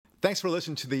Thanks for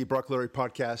listening to the Brock Lurie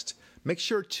podcast. Make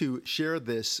sure to share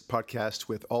this podcast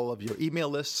with all of your email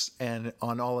lists and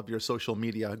on all of your social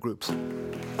media groups.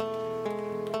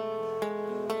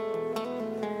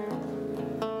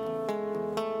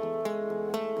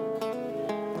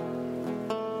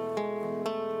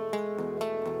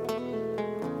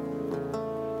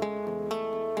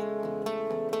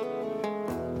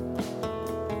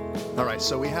 All right,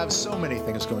 so we have so many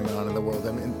things going on in the world.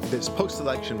 I mean, there's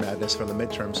post-election madness from the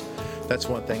midterms. That's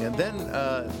one thing. And then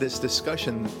this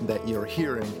discussion that you're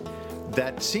hearing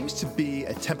that seems to be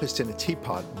a tempest in a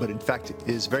teapot, but in fact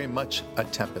is very much a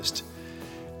tempest.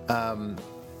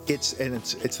 It's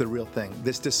the real thing.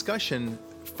 This discussion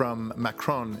from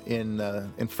Macron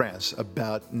in France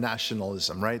about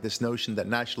nationalism, right? This notion that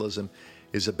nationalism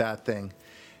is a bad thing,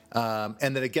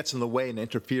 and that it gets in the way and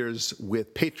interferes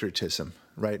with patriotism,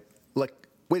 right? Like,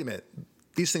 wait a minute,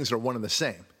 these things are one and the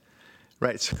same,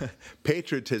 right? So,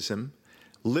 patriotism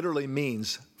literally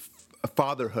means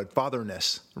fatherhood,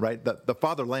 fatherness, right? The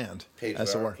fatherland,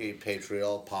 as it were. Patriarchy,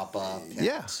 patrial, papa.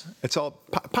 Yeah, it's all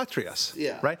patrias,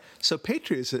 Yeah. right? So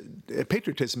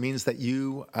patriotism means that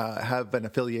you have an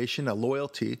affiliation, a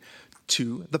loyalty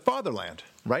to the fatherland,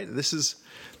 right? This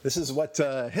is what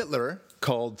Hitler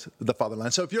called the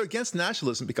fatherland. So if you're against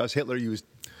nationalism because Hitler used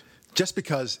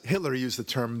the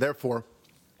term, therefore,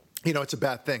 it's a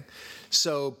bad thing.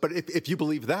 So, but if you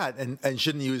believe that and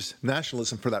shouldn't use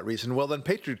nationalism for that reason, well, then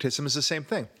patriotism is the same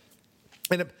thing.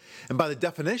 And by the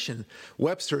definition,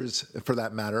 Webster's, for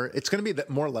that matter, it's going to be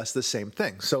more or less the same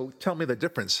thing. So tell me the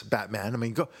difference, Batman. I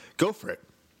mean, go for it.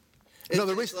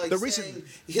 The reason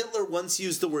Hitler once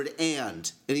used the word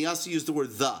and he also used the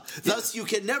word the. Thus, you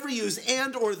can never use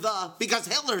and or the because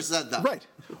Hitler said the. Right.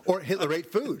 Or Hitler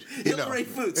ate food. Hitler ate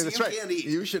food, so that's you right. can't eat.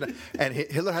 You should. And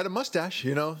Hitler had a mustache,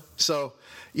 So,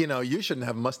 you shouldn't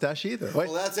have a mustache either. Right?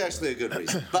 Well, that's actually a good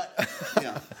reason. But,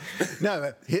 yeah.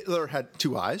 No, Hitler had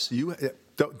two eyes. You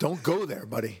don't go there,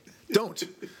 buddy. Don't.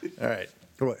 All right.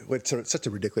 It's such a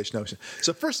ridiculous notion.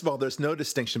 So first of all, there's no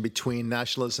distinction between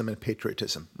nationalism and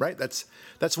patriotism, right?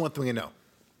 That's one thing we know.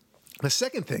 The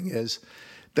second thing is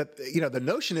that the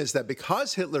notion is that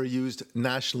because Hitler used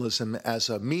nationalism as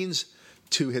a means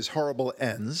to his horrible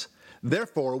ends,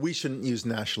 therefore we shouldn't use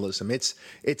nationalism. It's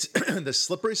the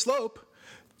slippery slope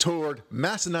toward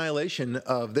mass annihilation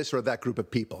of this or that group of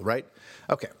people, right?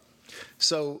 Okay.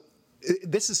 So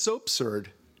this is so absurd,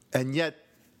 and yet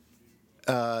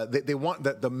they want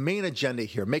that the main agenda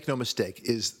here, make no mistake,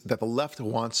 is that the left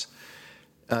wants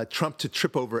Trump to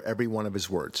trip over every one of his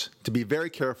words, to be very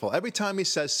careful. Every time he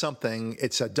says something,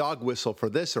 it's a dog whistle for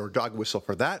this or a dog whistle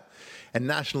for that. And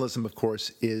nationalism, of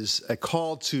course, is a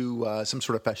call to some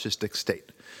sort of fascistic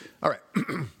state. All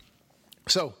right.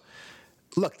 So,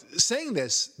 look, saying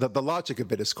this, the logic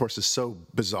of it, of course, is so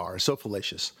bizarre, so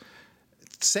fallacious.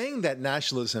 Saying that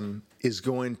nationalism is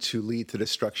going to lead to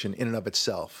destruction in and of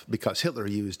itself because Hitler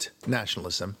used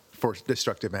nationalism for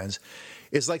destructive ends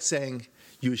is like saying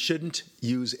you shouldn't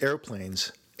use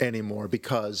airplanes anymore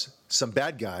because some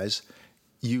bad guys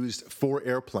used 4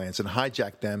 airplanes and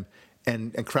hijacked them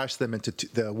and crashed them into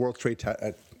the World Trade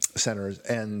Centers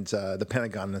and the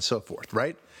Pentagon and so forth,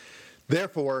 right?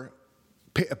 Therefore,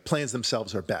 planes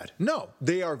themselves are bad. No,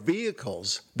 they are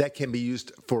vehicles that can be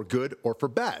used for good or for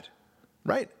bad.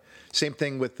 Right. Same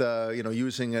thing with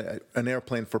using an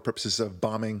airplane for purposes of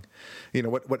bombing.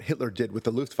 What Hitler did with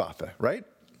the Luftwaffe. Right.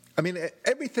 I mean,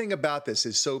 everything about this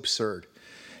is so absurd,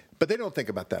 but they don't think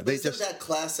about that. Isn't that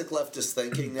classic leftist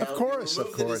thinking now? Of course,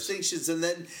 remove the distinctions, and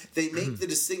then they make the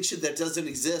distinction that doesn't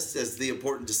exist as the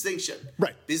important distinction.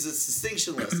 Right. Because it's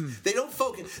distinctionless. They don't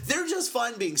focus. They're just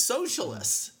fine being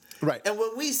socialists. Right. And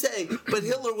when we say, but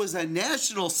Hitler was a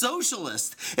national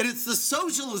socialist, and it's the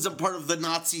socialism part of the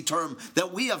Nazi term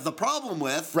that we have the problem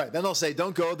with. Right. Then they'll say,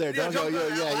 don't go there. Don't go.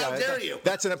 Yeah. How dare you?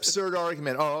 That's an absurd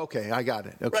argument. Oh, okay. I got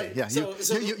it. Okay. Right. Yeah. So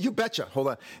you betcha. Hold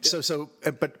on.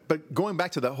 Yeah. But going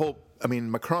back to the whole,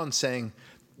 Macron saying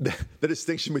the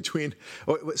distinction between,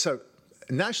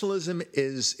 nationalism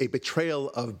is a betrayal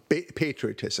of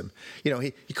patriotism.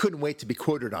 He couldn't wait to be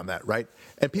quoted on that, right?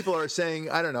 And people are saying,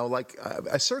 I don't know, like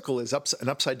a circle is an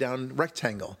upside-down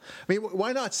rectangle. I mean,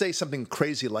 why not say something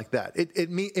crazy like that? It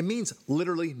means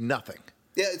literally nothing.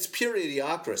 Yeah, it's pure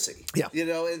idiocracy. Yeah.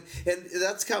 And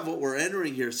that's kind of what we're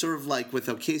entering here, sort of like with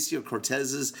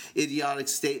Ocasio-Cortez's idiotic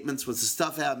statements, with the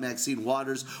stuff out Maxine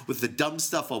Waters, with the dumb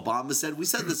stuff Obama said. We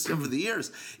said this over the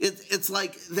years. It's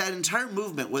like that entire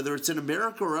movement, whether it's in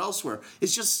America or elsewhere,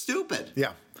 it's just stupid.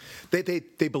 Yeah.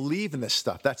 They believe in this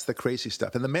stuff. That's the crazy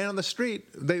stuff. And the man on the street,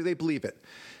 they believe it.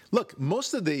 Look,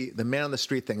 most of the man on the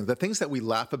street thing, the things that we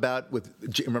laugh about with,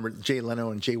 remember Jay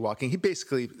Leno and jaywalking, he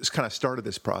basically kind of started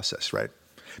this process, right?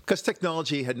 Because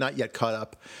technology had not yet caught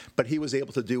up, but he was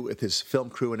able to do it with his film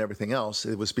crew and everything else.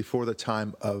 It was before the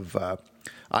time of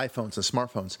iPhones and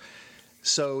smartphones.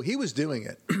 So he was doing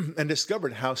it and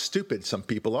discovered how stupid some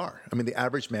people are. I mean, the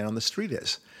average man on the street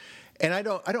is. And I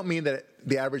don't mean that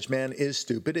the average man is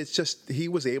stupid. It's just he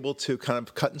was able to kind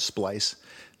of cut and splice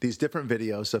these different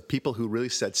videos of people who really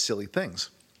said silly things.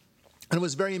 And it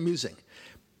was very amusing.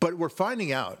 But we're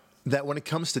finding out that when it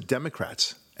comes to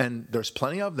Democrats, and there's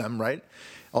plenty of them, right?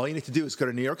 All you need to do is go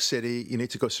to New York City. You need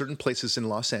to go certain places in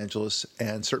Los Angeles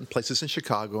and certain places in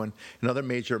Chicago and other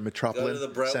major metropolitan Go to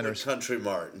the Brentwood centers. Country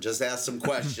Mart and just ask some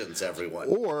questions, everyone.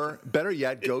 Or better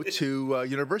yet, go to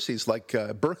universities like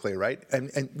Berkeley, right?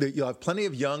 And you'll have plenty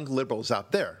of young liberals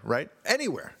out there, right?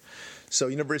 Anywhere. So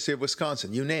University of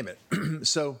Wisconsin, you name it.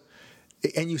 So,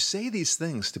 and you say these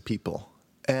things to people.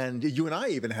 And you and I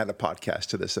even had a podcast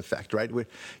to this effect, right?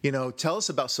 Tell us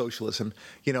about socialism.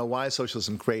 Why is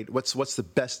socialism great? What's the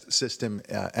best system?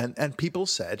 And people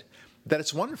said that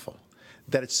it's wonderful,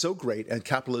 that it's so great, and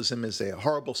capitalism is a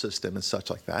horrible system and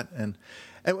such like that. And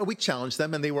we challenged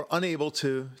them, and they were unable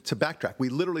to backtrack. We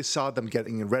literally saw them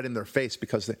getting red in their face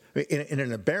because in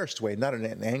an embarrassed way, not in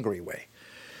an angry way.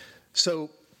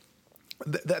 So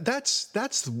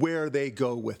that's where they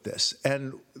go with this.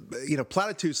 And,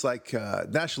 platitudes like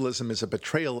nationalism is a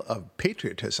betrayal of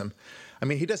patriotism. I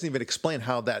mean, he doesn't even explain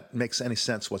how that makes any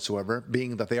sense whatsoever,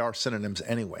 being that they are synonyms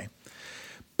anyway.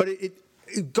 But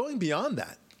going beyond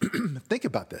that, think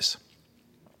about this.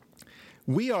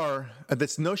 We are,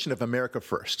 this notion of America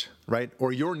first, right?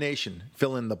 Or your nation,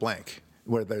 fill in the blank,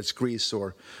 whether it's Greece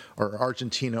or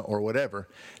Argentina or whatever.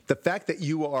 The fact that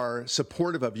you are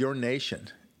supportive of your nation,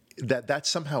 that's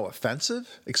somehow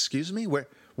offensive? Excuse me?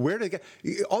 Where do they get?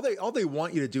 All they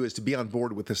want you to do is to be on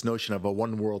board with this notion of a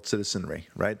one world citizenry,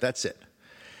 right? That's it.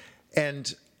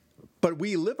 But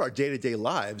we live our day-to-day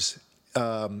lives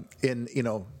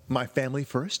in my family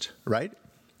first, right?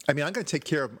 I mean, I'm going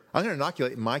to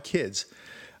inoculate my kids.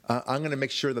 I'm going to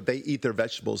make sure that they eat their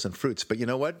vegetables and fruits. But you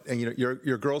know what? And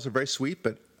your girls are very sweet,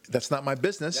 but that's not my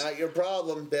business. Not your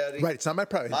problem, Betty. Right, it's not my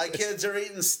problem. My kids are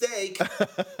eating steak.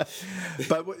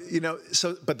 But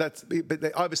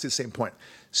but obviously the same point.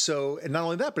 So, and not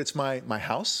only that, but it's my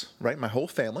house, right? My whole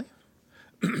family,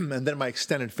 and then my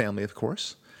extended family, of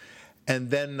course, and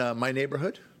then my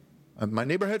neighborhood. My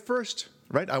neighborhood first,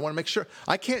 right? I want to make sure.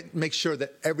 I can't make sure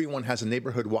that everyone has a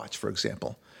neighborhood watch, for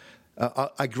example.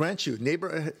 I grant you,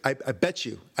 I bet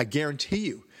you, I guarantee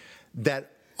you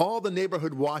that all the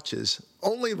neighborhood watches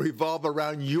only revolve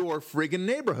around your friggin'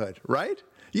 neighborhood, right?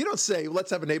 You don't say, let's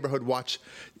have a neighborhood watch,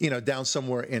 down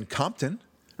somewhere in Compton,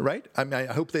 right? I mean, I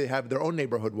hope they have their own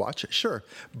neighborhood watch, sure.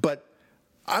 But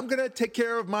I'm going to take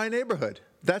care of my neighborhood.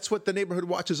 That's what the neighborhood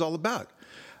watch is all about.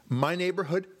 My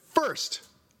neighborhood first.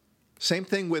 Same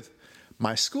thing with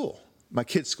my school, my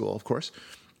kids' school, of course.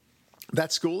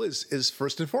 That school is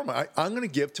first and foremost. I'm going to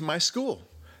give to my school.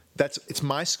 It's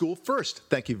my school first.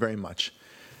 Thank you very much.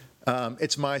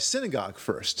 It's my synagogue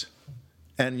first,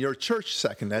 and your church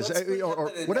second,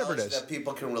 or whatever it is that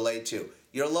people can relate to.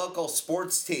 Your local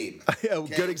sports team.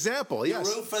 Okay? Good example. Yes.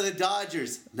 You root for the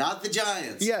Dodgers, not the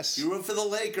Giants. Yes. You root for the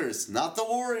Lakers, not the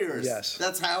Warriors. Yes.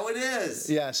 That's how it is.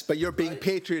 Yes, but you're being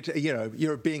patriot.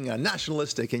 You're being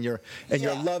nationalistic, and your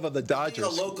love of the Dodgers. You're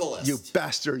being a localist. You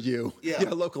bastard, you. Yeah. You're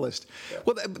a localist. Yeah.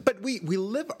 Well, but we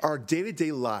live our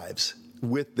day-to-day lives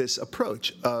with this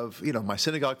approach of my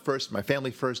synagogue first, my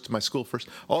family first, my school first,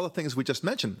 all the things we just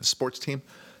mentioned, the sports team.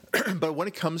 But when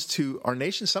it comes to our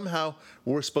nation, somehow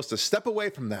we're supposed to step away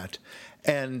from that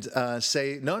and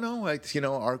say, no,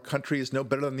 our country is no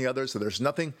better than the others. So there's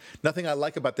nothing I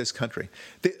like about this country.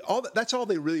 That's all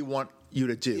they really want you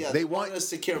to do. Yeah, they want us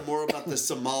to care more about the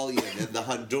Somalian and the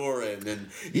Honduran and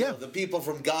the people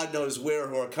from God knows where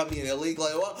who are coming in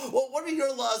illegally. Well, what do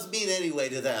your laws mean anyway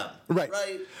to them? Right.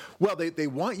 Well, they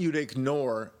want you to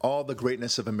ignore all the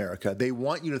greatness of America. They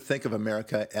want you to think of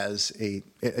America as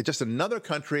just another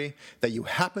country that you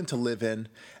happen to live in,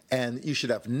 and you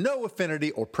should have no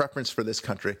affinity or preference for this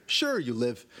country. Sure, you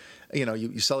live,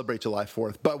 you celebrate July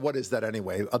 4th, but what is that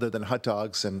anyway, other than hot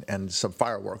dogs and some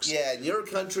fireworks? Yeah, and your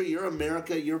country, your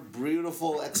America, your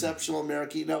beautiful, exceptional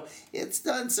America, it's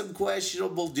done some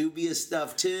questionable, dubious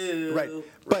stuff too.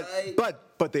 Right.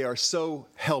 But they are so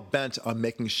hell-bent on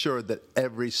making sure that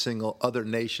every single other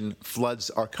nation floods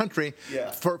our country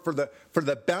for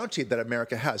the bounty that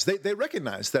America has. They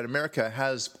recognize that America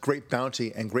has great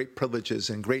bounty and great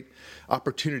privileges and great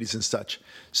opportunities and such.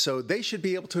 So they should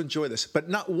be able to enjoy this. But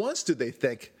not once do they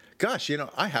think, gosh,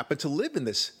 I happen to live in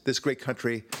this great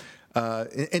country,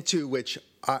 into which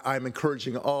I'm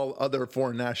encouraging all other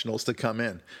foreign nationals to come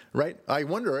in, right? I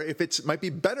wonder if it might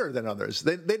be better than others.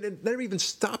 They never even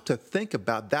stop to think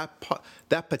about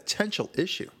that potential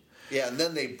issue. Yeah, and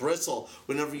then they bristle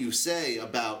whenever you say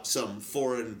about some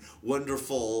foreign,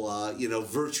 wonderful,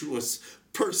 virtuous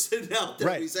person out there.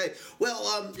 Right. We say,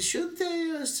 well, shouldn't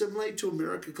they assimilate to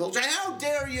American culture? How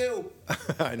dare you?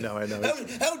 I know.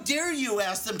 How dare you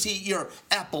ask them to eat your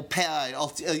apple pie?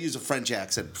 I'll use a French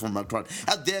accent from Macron.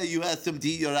 How dare you ask them to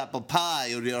eat your apple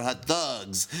pie or your hot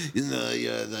dogs,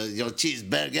 your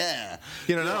cheeseburger?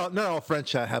 Not all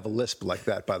French have a lisp like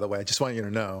that, by the way. I just want you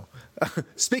to know.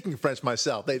 Speaking French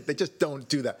myself, they just don't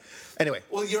do that. Anyway.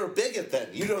 Well, you're a bigot then.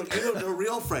 You don't know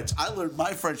real French. I learned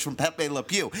my French from Pepe Le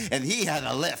Pew, and he had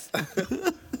a lisp.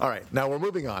 All right, now we're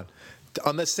moving on.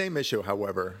 On this same issue,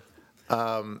 however,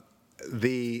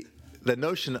 the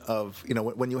notion of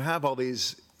when you have all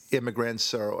these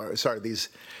immigrants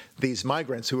these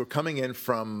migrants who are coming in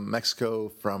from Mexico,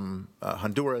 from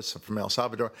Honduras, from El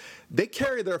Salvador, they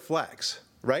carry their flags,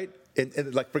 right?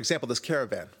 Like for example, this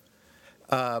caravan,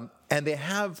 and they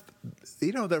have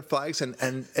their flags,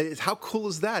 and how cool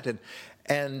is that?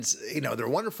 And they're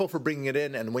wonderful for bringing it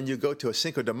in. And when you go to a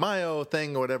Cinco de Mayo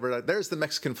thing or whatever, there's the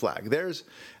Mexican flag.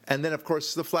 And then of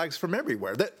course the flags from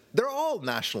everywhere. They're all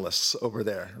nationalists over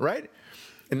there, right?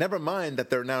 And never mind that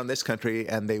they're now in this country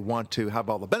and they want to have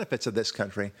all the benefits of this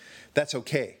country. That's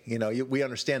okay. We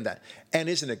understand that. And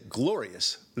isn't it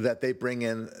glorious that they bring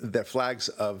in their flags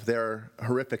of their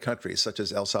horrific countries, such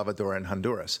as El Salvador and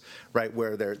Honduras, right,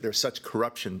 where there's such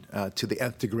corruption to the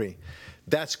nth degree.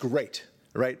 That's great.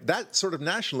 Right, that sort of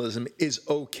nationalism is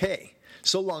okay,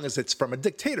 so long as it's from a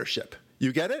dictatorship.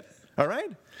 You get it? All right.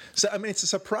 So I mean, it's a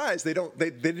surprise they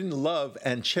didn't love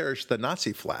and cherish the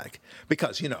Nazi flag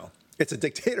because it's a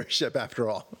dictatorship after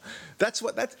all. That's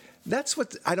what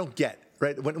I don't get.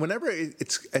 Right. Whenever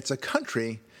it's a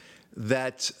country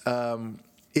that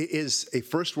is a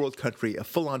first world country, a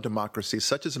full-on democracy,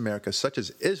 such as America, such as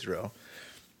Israel.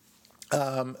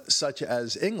 Such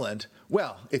as England,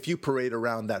 well, if you parade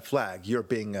around that flag, you're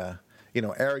being a,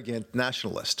 arrogant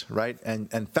nationalist, right?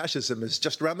 And fascism is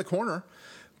just around the corner.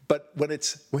 But when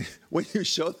you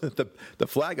show the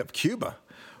flag of Cuba,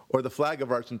 or the flag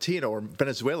of Argentina, or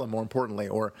Venezuela, more importantly,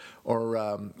 or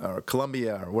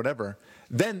Colombia, or whatever,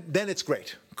 then it's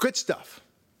great, good stuff,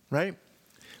 right?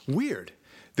 Weird.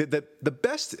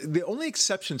 The only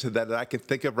exception to that I can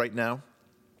think of right now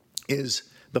is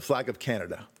the flag of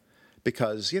Canada.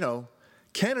 Because,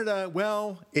 Canada,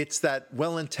 well, it's that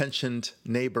well-intentioned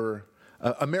neighbor,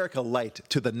 America light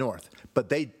to the north, but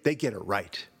they get it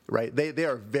right? They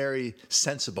are very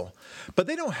sensible. But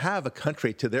they don't have a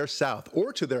country to their south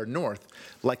or to their north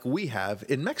like we have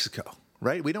in Mexico,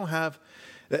 right? We don't have,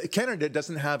 Canada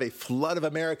doesn't have a flood of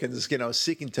Americans,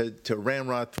 seeking to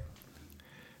ramrod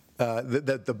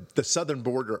the southern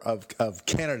border of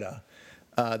Canada.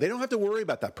 They don't have to worry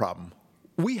about that problem.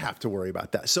 We have to worry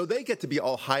about that. So they get to be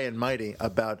all high and mighty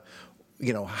about,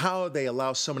 how they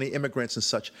allow so many immigrants and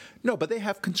such. No, but they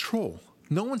have control.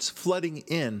 No one's flooding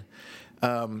in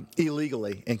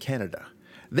illegally in Canada.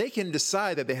 They can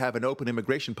decide that they have an open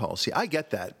immigration policy. I get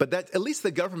that. But at least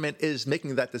the government is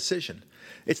making that decision.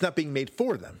 It's not being made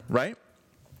for them, right?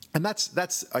 And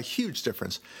that's a huge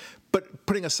difference. But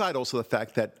putting aside also the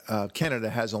fact that Canada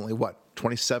has only,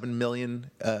 27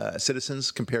 million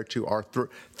citizens compared to our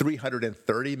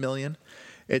 330 million.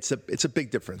 It's a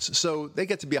big difference. So they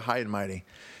get to be high and mighty.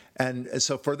 And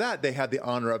so for that, they have the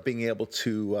honor of being able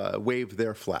to wave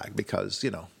their flag because,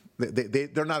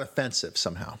 they're not offensive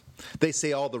somehow. They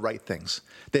say all the right things.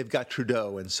 They've got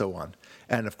Trudeau and so on.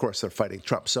 And, of course, they're fighting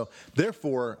Trump. So,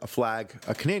 therefore,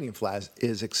 a Canadian flag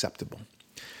is acceptable.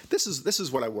 This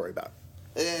is what I worry about.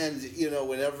 And,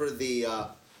 whenever the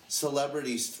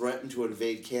celebrities threaten to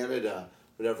invade Canada,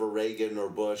 whenever Reagan or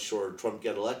Bush or Trump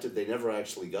get elected, they never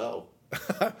actually go.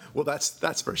 Well,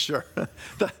 that's for sure.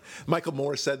 Michael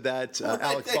Moore said that.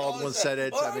 Alec Baldwin said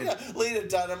it. Lena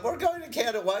Dunham, we're going to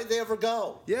Canada. Why did they ever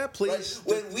go? Yeah, please.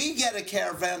 Right? When we get a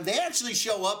caravan, they actually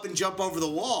show up and jump over the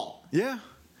wall. Yeah.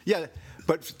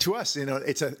 But to us,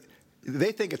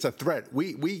 they think it's a threat.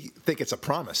 We think it's a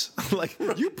promise. Like,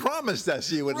 you promised us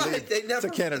you would leave to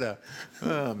Canada.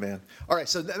 Oh, man. All right,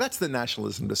 so that's the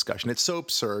nationalism discussion. It's so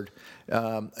absurd.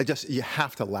 You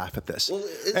have to laugh at this. Well,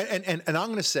 and I'm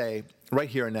going to say right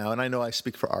here and now, and I know I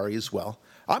speak for Ari as well,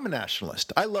 I'm a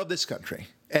nationalist. I love this country.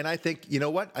 And I think, you know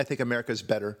what? I think America is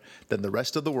better than the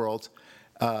rest of the world.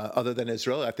 other than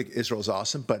Israel. I think Israel's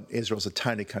awesome, but Israel's a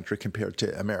tiny country compared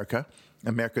to America.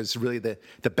 America is really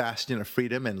the bastion of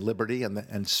freedom and liberty, and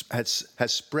has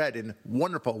spread in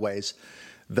wonderful ways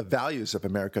the values of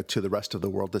America to the rest of the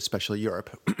world, especially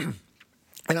Europe.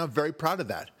 And I'm very proud of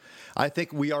that. I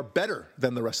think we are better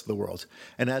than the rest of the world.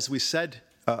 And as we said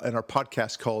in our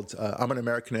podcast called "I'm an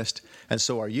Americanist, and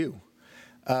so are you,"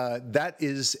 that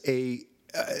is a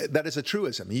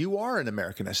truism. You are an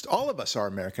Americanist. All of us are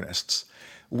Americanists.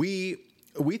 We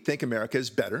think America is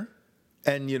better,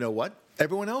 and you know what?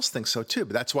 Everyone else thinks so too.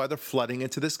 But that's why they're flooding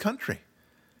into this country.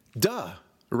 Duh,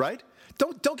 right?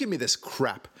 Don't give me this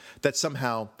crap that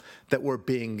somehow that we're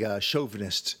being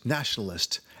chauvinist,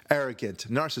 nationalist, arrogant,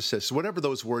 narcissist, whatever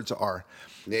those words are.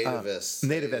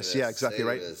 Nativist. Yeah, exactly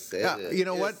right. You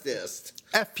know what?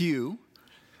 F you.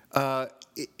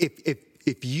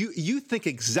 If you think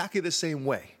exactly the same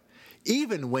way,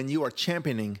 even when you are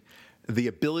championing the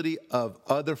ability of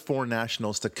other foreign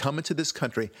nationals to come into this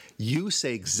country, you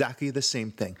say exactly the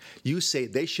same thing. You say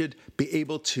they should be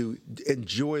able to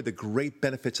enjoy the great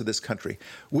benefits of this country.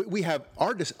 We have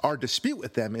our dispute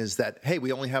with them is that, hey,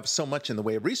 we only have so much in the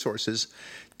way of resources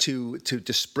to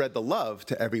spread the love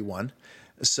to everyone.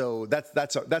 So that's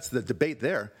the debate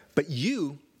there. But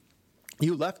you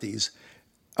lefties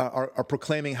are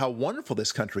proclaiming how wonderful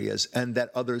this country is and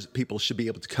that other people should be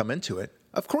able to come into it.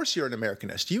 Of course you're an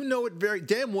Americanist. You know it very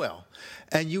damn well.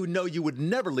 And you know you would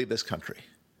never leave this country.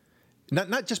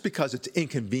 Not just because it's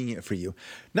inconvenient for you.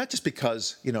 Not just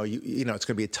because, you know it's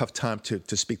going to be a tough time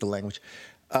to speak the language.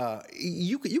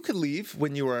 You could leave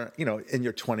when you are, in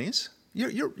your 20s.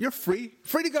 You're free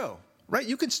to go, right?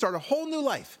 You can start a whole new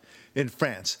life in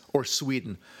France or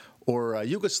Sweden or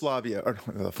Yugoslavia, or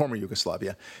the former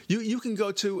Yugoslavia. You can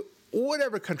go to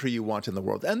whatever country you want in the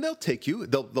world, and they'll take you.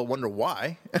 They'll wonder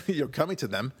why you're coming to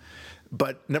them,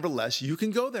 but nevertheless, you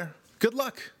can go there. Good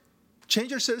luck.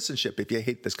 Change your citizenship if you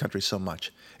hate this country so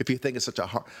much, if you think it's such a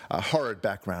horrid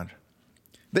background.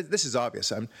 This is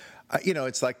obvious.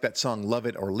 It's like that song "Love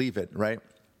It or Leave It," right?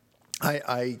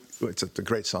 It's a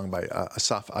great song by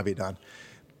Asaf Avidan,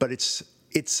 but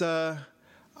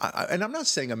and I'm not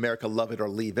saying America love it or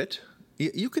leave it.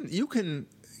 You can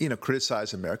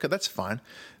criticize America. That's fine,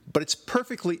 but it's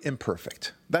perfectly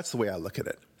imperfect. That's the way I look at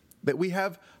it. That we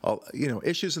have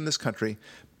issues in this country,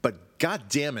 but God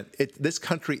damn it, this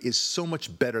country is so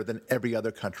much better than every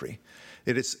other country.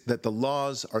 It is that the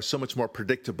laws are so much more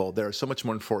predictable. There is so much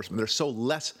more enforcement. There's so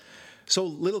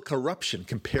little corruption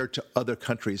compared to other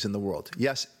countries in the world.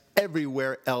 Yes,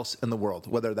 everywhere else in the world,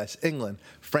 whether that's England,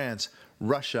 France,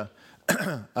 Russia,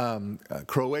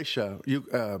 Croatia,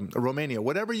 Romania,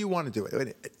 whatever you want to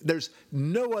do. There's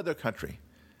no other country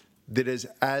that is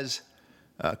as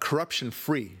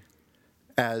corruption-free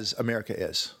as America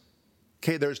is.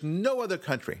 Okay, there's no other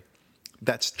country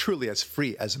that's truly as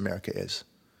free as America is.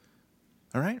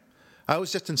 All right? I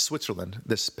was just in Switzerland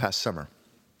this past summer.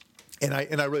 And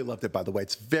I really loved it, by the way.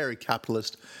 It's very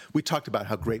capitalist. We talked about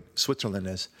how great Switzerland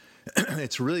is.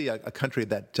 It's really a country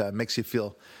that makes you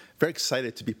feel very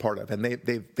excited to be part of. And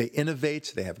they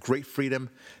innovate. They have great freedom.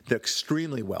 They're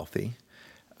extremely wealthy.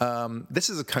 This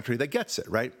is a country that gets it,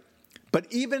 right? But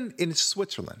even in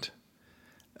Switzerland,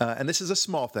 and this is a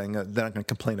small thing that I'm going to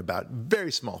complain about,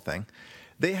 very small thing,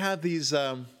 they have these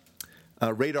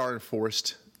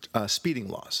radar-enforced speeding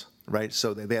laws. Right,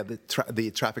 so they have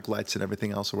the traffic lights and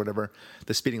everything else, or whatever,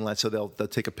 the speeding lights. So they'll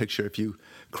take a picture if you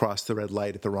cross the red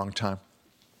light at the wrong time,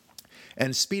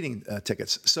 and speeding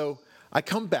tickets. So I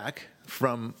come back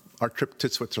from our trip to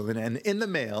Switzerland, and in the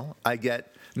mail I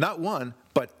get not one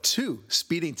but 2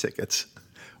 speeding tickets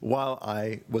while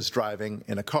I was driving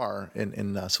in a car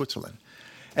in Switzerland,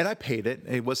 and I paid it.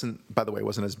 It wasn't, by the way,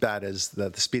 as bad as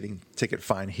the speeding ticket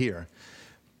fine here.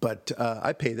 But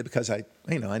I paid it because I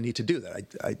need to do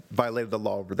that. I violated the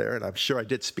law over there, and I'm sure I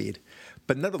did speed.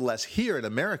 But nevertheless, here in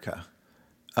America,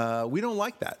 we don't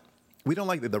like that. We don't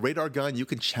like that. The radar gun, you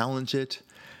can challenge it.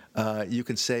 You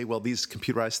can say, well, these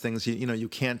computerized things, you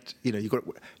can't. You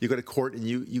go to court and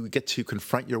you get to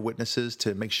confront your witnesses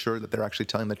to make sure that they're actually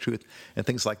telling the truth and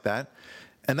things like that.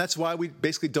 And that's why we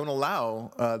basically don't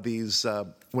allow these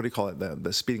the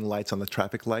speeding lights on the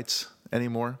traffic lights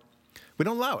anymore. We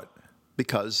don't allow it.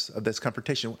 Because of this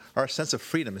confrontation, our sense of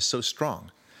freedom is so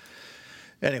strong.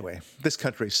 Anyway, this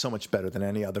country is so much better than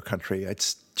any other country.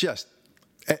 It's just,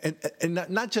 and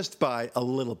not just by a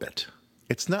little bit.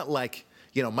 It's not like,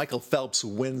 Michael Phelps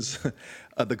wins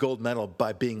the gold medal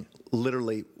by being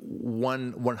literally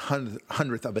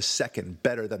 1/100th of a second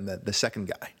better than the second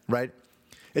guy, right?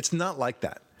 It's not like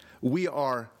that. We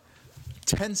are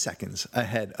 10 seconds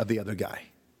ahead of the other guy.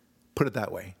 Put it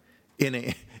that way. In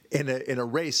a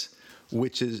race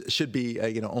which should be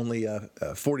only a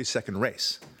 40-second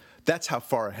race. That's how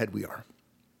far ahead we are.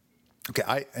 Okay,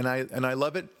 I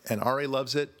love it, and Ari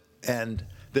loves it, and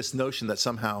this notion that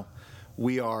somehow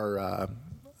we are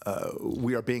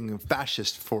being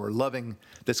fascist for loving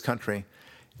this country.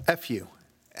 F you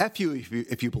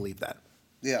if you believe that.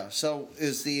 Yeah. So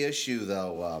is the issue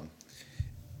though,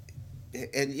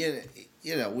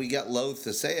 and we get loath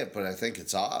to say it, but I think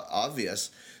it's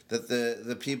obvious that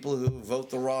the people who vote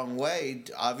the wrong way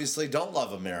obviously don't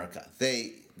love America.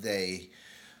 They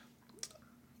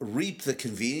reap the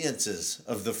conveniences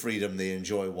of the freedom they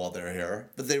enjoy while they're here,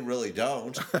 but they really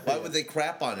don't. Why would they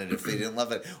crap on it if they didn't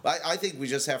love it? I think we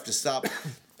just have to stop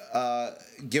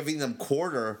giving them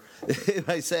quarter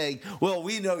by saying, well,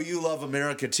 we know you love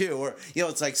America too. Or,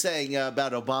 it's like saying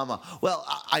about Obama, well,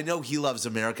 I know he loves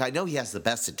America. I know he has the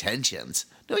best intentions.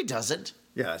 No, he doesn't.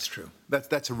 Yeah, that's true.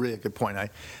 That's a really good point.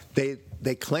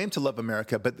 They claim to love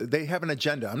America, but they have an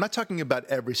agenda. I'm not talking about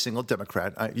every single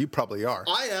Democrat. You probably are.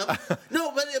 I am.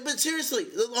 No, but seriously,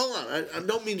 hold on. I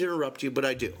don't mean to interrupt you, but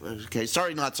I do. Okay,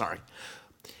 sorry, not sorry.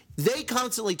 They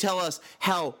constantly tell us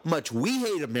how much we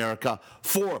hate America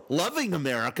for loving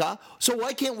America. So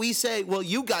why can't we say, well,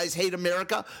 you guys hate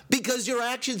America because your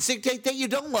actions dictate that you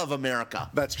don't love America?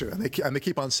 That's true. And they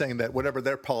keep on saying that whatever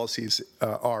their policies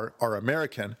are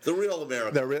American. The real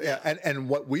American. And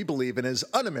what we believe in is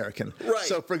un-American. Right.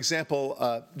 So, for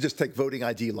example, just take voting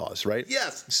ID laws, right?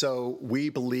 Yes. So we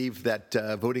believe that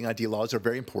voting ID laws are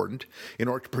very important in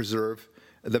order to preserve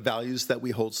the values that we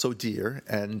hold so dear,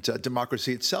 and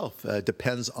democracy itself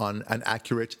depends on an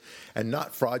accurate and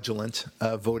not fraudulent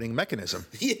voting mechanism.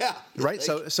 Yeah. Right?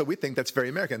 So we think that's very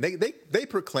American. They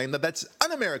proclaim that that's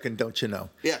un-American, don't you know?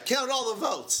 Yeah, count all the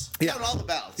votes. Yeah. Count all the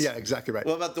ballots. Yeah, exactly right.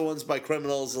 What about the ones by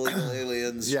criminals, illegal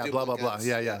aliens? Yeah, blah, blah, blah.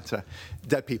 Yeah. It's,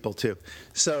 dead people, too.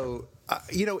 So,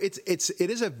 it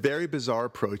is a very bizarre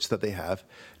approach that they have.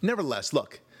 Nevertheless,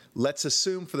 look, let's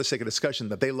assume for the sake of discussion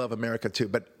that they love America, too.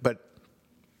 But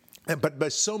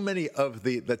so many of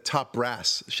the top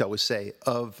brass, shall we say,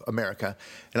 of America,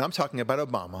 and I'm talking about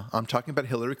Obama, I'm talking about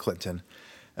Hillary Clinton,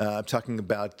 I'm talking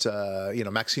about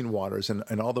Maxine Waters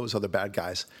and all those other bad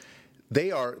guys.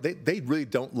 They really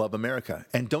don't love America,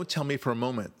 and don't tell me for a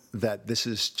moment that this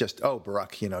is just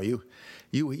Barack,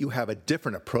 you have a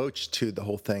different approach to the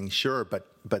whole thing, sure,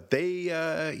 but they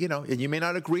and you may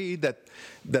not agree that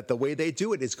the way they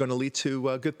do it is going to lead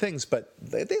to good things, but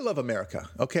they love America,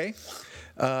 okay?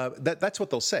 That's what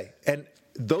they'll say. And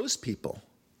those people,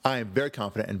 I am very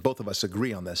confident, and both of us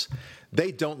agree on this,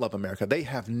 they don't love America. They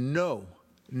have no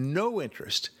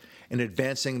interest in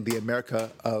advancing the America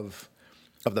of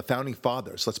the Founding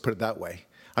Fathers, let's put it that way.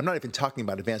 I'm not even talking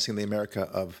about advancing the America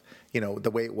of,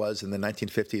 the way it was in the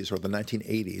 1950s or the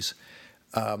 1980s,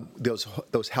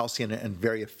 those halcyon and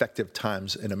very effective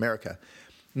times in America.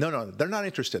 No, they're not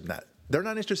interested in that. They're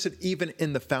not interested even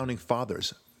in the Founding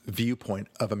Fathers' viewpoint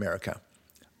of America.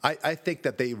 I think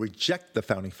that they reject the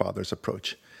Founding Fathers'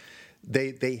 approach.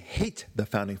 They hate the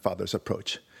Founding Fathers'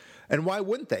 approach. And why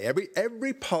wouldn't they?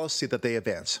 Every policy that they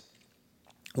advance,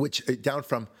 which down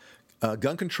from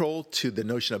gun control to the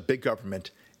notion of big government,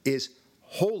 is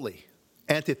wholly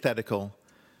antithetical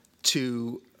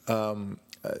to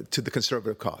the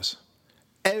conservative cause.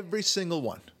 Every single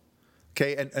one.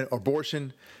 Okay, and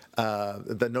abortion,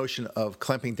 the notion of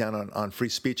clamping down on free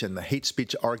speech and the hate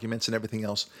speech arguments and everything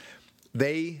else.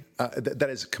 That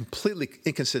is completely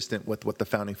inconsistent with what the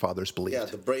Founding Fathers believed. Yeah,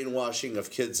 the brainwashing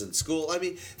of kids in school. I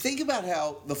mean, think about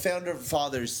how the Founder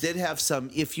Fathers did have some,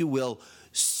 if you will,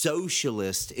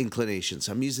 socialist inclinations.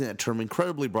 I'm using that term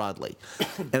incredibly broadly.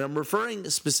 And I'm referring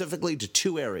specifically to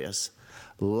two areas,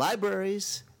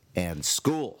 libraries and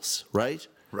schools, right?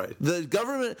 Right. The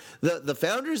government, the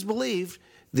founders believed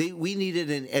we needed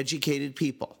an educated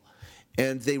people.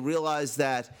 And they realized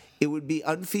that it would be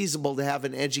unfeasible to have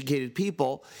an educated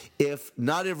people if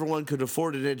not everyone could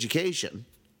afford an education.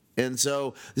 And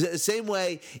so, the same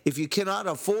way, if you cannot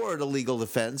afford a legal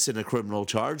defense in a criminal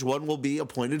charge, one will be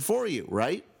appointed for you,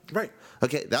 right? Right.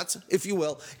 Okay, that's, if you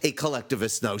will, a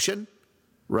collectivist notion.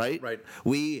 Right? Right.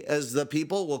 We, as the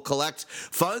people, will collect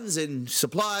funds and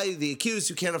supply the accused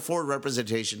who can't afford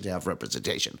representation to have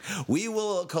representation. We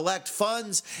will collect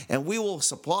funds and we will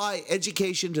supply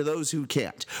education to those who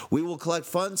can't. We will collect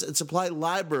funds and supply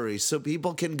libraries so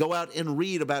people can go out and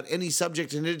read about any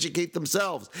subject and educate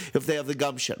themselves if they have the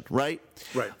gumption, right?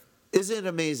 Right. Isn't it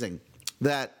amazing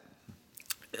that,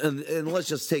 and let's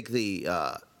just take the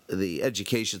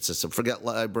education system, forget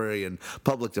library and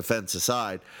public defense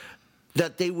aside,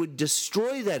 that they would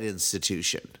destroy that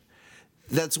institution.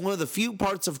 That's one of the few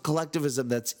parts of collectivism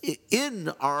that's in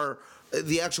our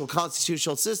the actual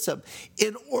constitutional system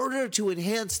in order to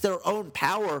enhance their own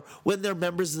power when they're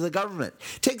members of the government.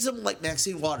 Take someone like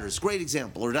Maxine Waters, great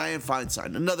example, or Dianne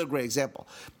Feinstein, another great example.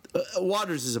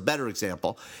 Waters is a better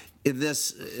example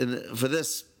for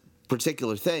this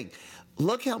particular thing.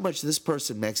 Look how much this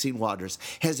person, Maxine Waters,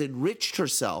 has enriched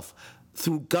herself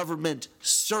through government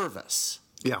service.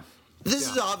 Yeah. This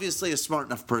is obviously a smart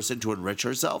enough person to enrich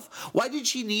herself. Why did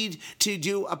she need to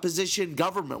do a position in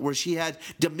government where she had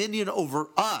dominion over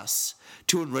us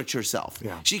to enrich herself?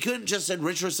 Yeah. She couldn't just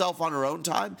enrich herself on her own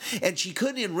time, and she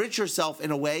couldn't enrich herself in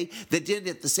a way that didn't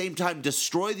at the same time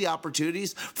destroy the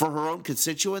opportunities for her own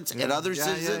constituents and other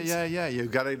citizens. Yeah. You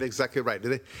got it exactly right.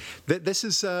 This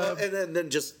is... And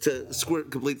then just to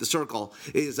complete the circle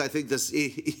is I think this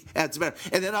adds better.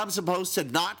 And then I'm supposed to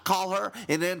not call her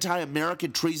an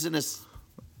anti-American treasonous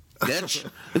bitch?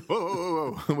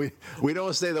 whoa. We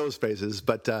don't say those phrases,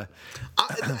 but...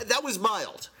 that was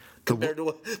mild compared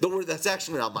to the word that's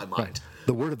actually on my mind. Right.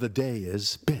 The word of the day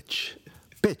is bitch.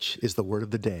 Bitch is the word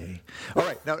of the day. All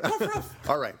right. Now,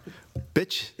 all right.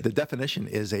 Bitch, the definition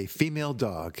is a female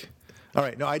dog. All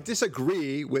right. No, I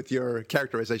disagree with your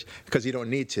characterization because you don't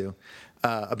need to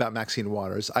about Maxine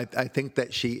Waters. I think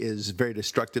that she is very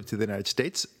destructive to the United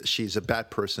States. She's a bad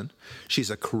person.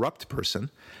 She's a corrupt person.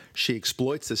 She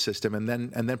exploits the system and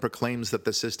then proclaims that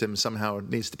the system somehow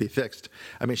needs to be fixed.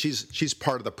 I mean, she's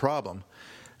part of the problem.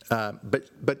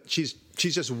 But she's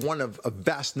just one of a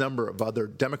vast number of other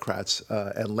Democrats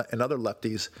and other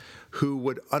lefties who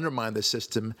would undermine the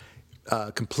system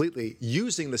completely,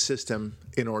 using the system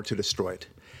in order to destroy it.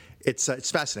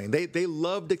 It's fascinating. They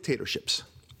love dictatorships.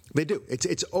 They do.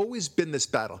 It's always been this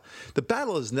battle. The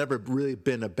battle has never really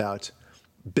been about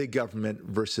big government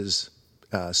versus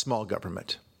small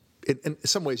government. In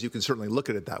some ways, you can certainly look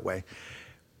at it that way.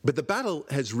 But the battle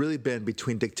has really been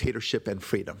between dictatorship and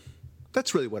freedom.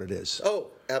 That's really what it is. Oh,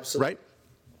 absolutely. Right?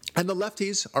 And the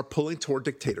lefties are pulling toward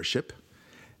dictatorship,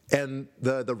 and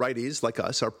the righties, like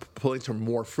us, are pulling toward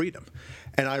more freedom.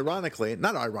 And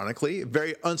not ironically,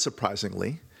 very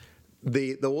unsurprisingly,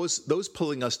 those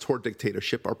pulling us toward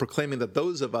dictatorship are proclaiming that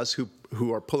those of us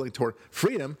who are pulling toward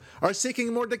freedom are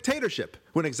seeking more dictatorship,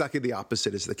 when exactly the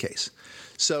opposite is the case.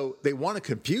 So they want to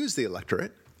confuse the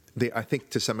electorate. I think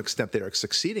to some extent they are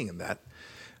succeeding in that.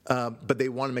 But they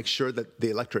want to make sure that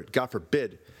the electorate, God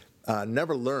forbid,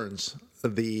 never learns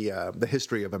the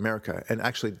history of America and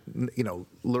actually,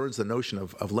 learns the notion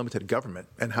of limited government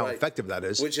and how effective that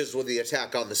is. Which is with the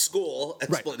attack on the school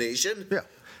explanation. Right.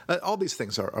 Yeah. All these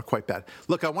things are quite bad.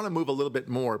 Look, I want to move a little bit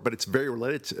more, but it's very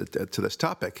related to this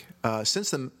topic. Since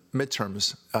the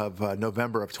midterms of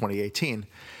November of 2018,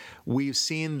 we've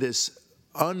seen this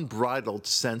unbridled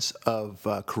sense of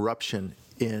corruption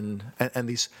and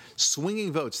these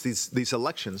swinging votes, these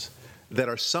elections that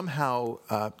are somehow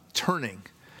turning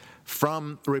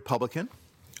from Republican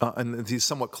and these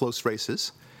somewhat close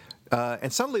races,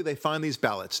 and suddenly they find these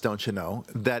ballots, don't you know,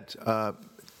 that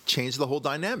change the whole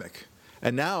dynamic.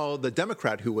 And now the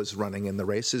Democrat who was running in the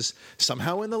race is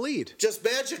somehow in the lead. Just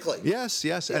magically. Yes.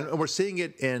 Yeah. And we're seeing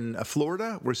it in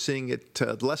Florida. We're seeing it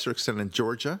to a lesser extent in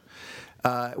Georgia.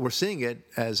 We're seeing it,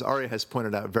 as Aria has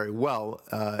pointed out very well,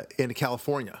 in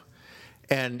California.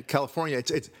 And California,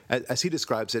 it's as he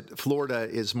describes it, Florida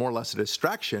is more or less a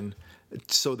distraction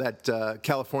so that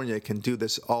California can do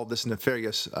all this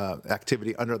nefarious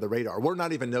activity under the radar. We're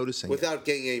not even noticing without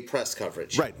getting any press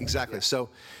coverage. Right, exactly. Yeah. So,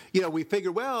 we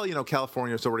figure,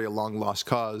 California is already a long lost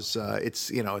cause. It's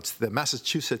the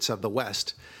Massachusetts of the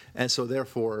West. And so,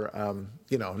 therefore,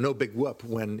 no big whoop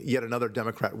when yet another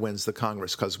Democrat wins the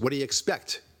Congress. Because what do you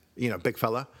expect, big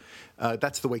fella?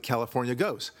 That's the way California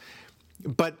goes.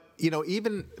 But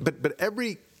but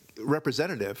every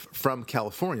representative from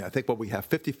California, I think we have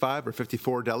 55 or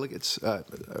 54 delegates,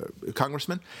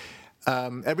 congressmen.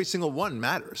 Every single one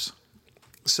matters.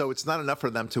 So it's not enough for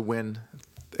them to win.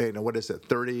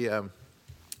 30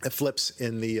 flips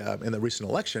in the recent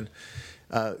election.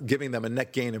 Giving them a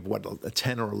net gain of a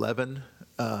 10 or 11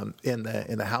 in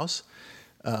the House,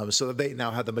 so that they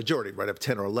now have the majority, right, of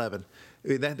 10 or 11.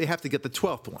 They have to get the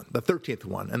 12th one, the 13th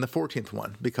one, and the 14th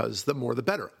one, because the more the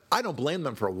better. I don't blame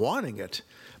them for wanting it,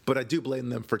 but I do blame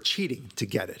them for cheating to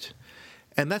get it.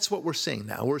 And that's what we're seeing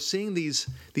now. We're seeing these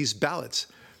ballots,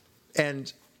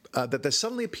 and that they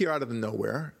suddenly appear out of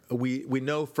nowhere. We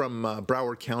know from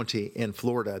Broward County in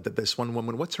Florida that this one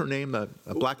woman, what's her name? A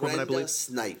black woman, I believe.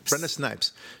 Brenda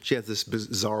Snipes. She has this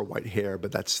bizarre white hair,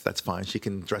 but that's fine. She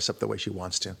can dress up the way she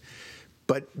wants to.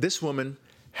 But this woman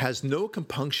has no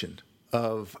compunction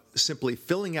of simply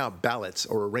filling out ballots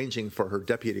or arranging for her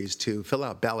deputies to fill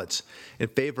out ballots in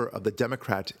favor of the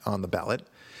Democrat on the ballot.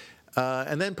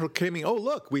 and then proclaiming, "Oh,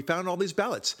 look, we found all these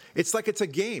ballots." It's like it's a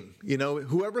game,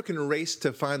 Whoever can race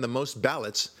to find the most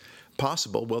ballots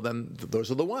possible, well, then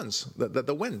those are the ones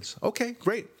that wins. Okay,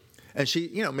 great. And she,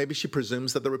 maybe she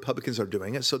presumes that the Republicans are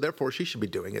doing it, so therefore she should be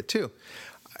doing it too.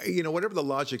 Whatever the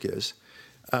logic is,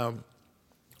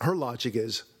 her logic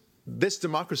is this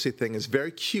democracy thing is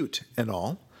very cute and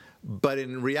all. But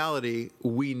in reality,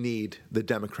 we need the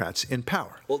Democrats in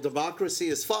power. Well, democracy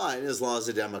is fine as long as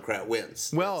the Democrat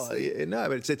wins. Well, no,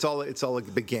 but it's all a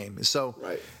big game. So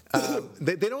right.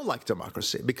 They don't like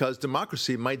democracy because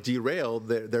democracy might derail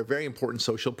their very important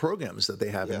social programs that they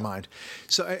have in mind.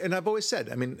 So, and I've always said,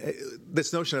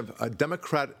 this notion of a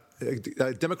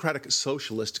democratic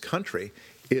socialist country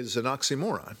is an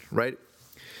oxymoron, right?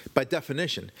 By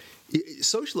definition,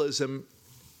 socialism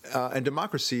and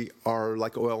democracy are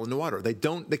like oil and water.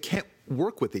 They can't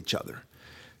work with each other.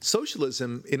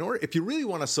 Socialism, if you really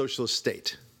want a socialist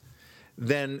state,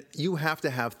 then you have to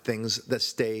have things that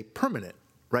stay permanent,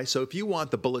 right? So if you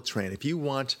want the bullet train, if you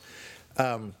want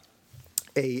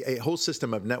a whole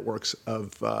system of networks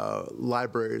of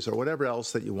libraries or whatever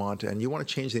else that you want, and you want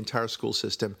to change the entire school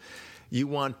system, you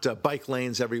want bike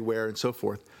lanes everywhere and so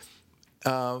forth.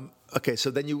 Okay,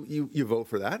 so then you vote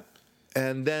for that.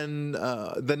 And then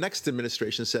the next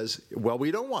administration says, well,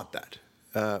 we don't want that.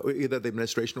 Either the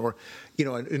administration or,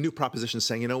 a new proposition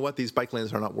saying, you know what, these bike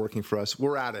lanes are not working for us.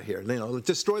 We're out of here.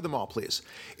 Destroy them all, please.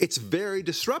 It's very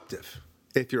disruptive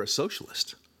if you're a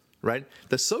socialist, right?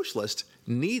 The socialist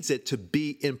needs it to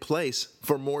be in place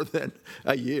for more than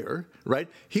a year, right?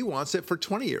 He wants it for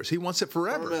 20 years. He wants it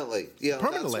forever. Permanently. Yeah,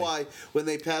 permanently. That's why when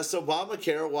they passed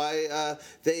Obamacare,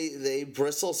 they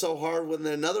bristle so hard when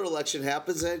another election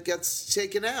happens and it gets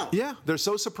taken out. Yeah, they're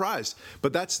so surprised.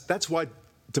 But that's why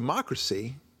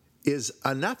democracy is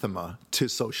anathema to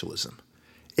socialism.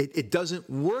 It doesn't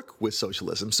work with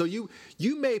socialism. So you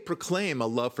may proclaim a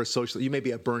love for socialism. You may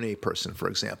be a Bernie person, for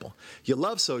example. You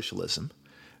love socialism,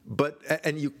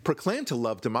 and you proclaim to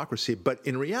love democracy, but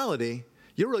in reality,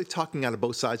 you're really talking out of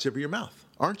both sides of your mouth,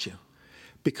 aren't you?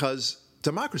 Because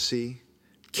democracy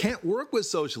can't work with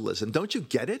socialism. Don't you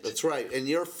get it? That's right. And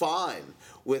you're fine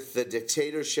with the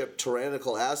dictatorship,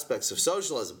 tyrannical aspects of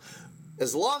socialism,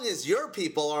 as long as your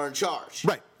people are in charge.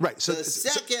 Right. So the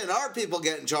second our people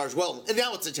get in charge, well,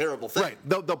 now it's a terrible thing. Right.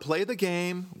 They'll play the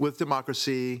game with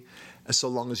democracy so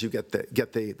long as you get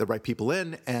the right people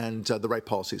in and the right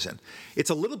policies in.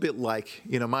 It's a little bit like,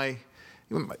 we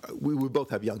both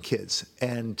have young kids,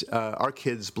 and our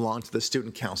kids belong to the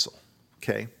student council,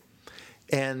 okay?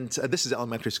 And this is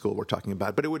elementary school we're talking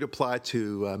about, but it would apply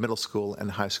to middle school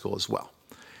and high school as well.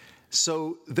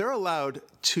 So they're allowed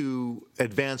to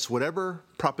advance whatever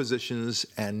propositions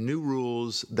and new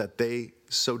rules that they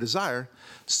so desire,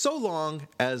 so long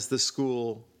as the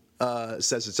school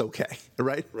says it's okay,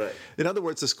 right? Right. In other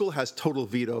words, the school has total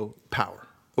veto power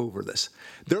over this.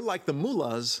 They're like the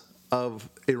mullahs of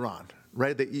Iran,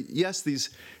 right? Yes,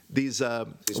 these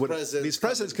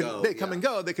presidents come and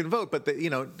go. They can vote, but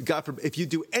God forbid, if you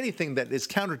do anything that is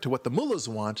counter to what the mullahs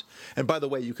want, and by the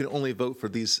way, you can only vote for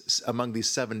these among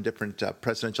these 7 different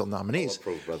presidential nominees, all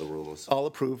approved by the mullahs. All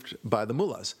approved by the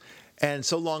mullahs. And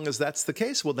so long as that's the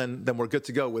case, well, then we're good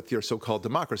to go with your so-called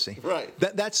democracy. Right.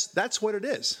 That's what it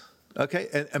is.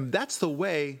 Okay, and that's the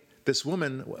way this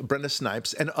woman, Brenda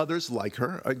Snipes, and others like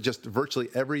her, just virtually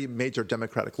every major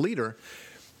Democratic leader,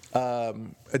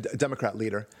 Democrat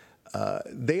leader,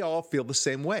 they all feel the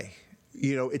same way.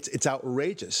 It's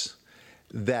outrageous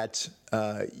that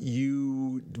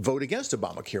you vote against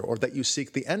Obamacare or that you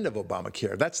seek the end of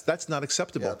Obamacare. That's not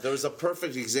acceptable. Yeah, there was a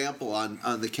perfect example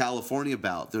on the California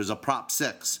ballot. There's a Prop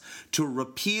 6 to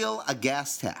repeal a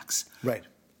gas tax. Right.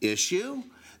 Issue.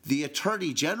 The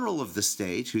Attorney General of the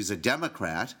state, who's a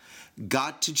Democrat,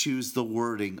 got to choose the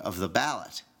wording of the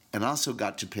ballot and also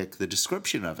got to pick the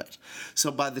description of it.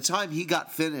 So by the time he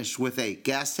got finished with a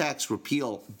gas tax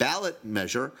repeal ballot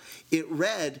measure, it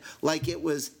read like it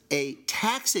was a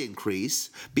tax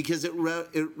increase because it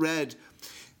read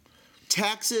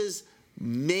taxes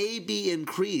may be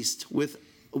increased with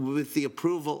the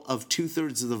approval of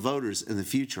 2/3 of the voters in the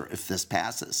future if this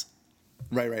passes.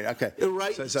 Right. Okay.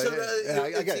 Right. So it's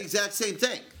the exact same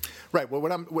thing. Right. Well,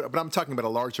 but I'm talking about a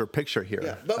larger picture here.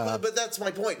 Yeah. But that's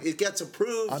my point. It gets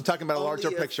approved. I'm talking about a larger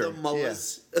picture.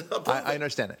 I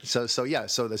understand it. So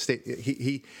the state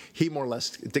he more or less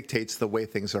dictates the way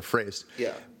things are phrased.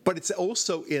 Yeah. But it's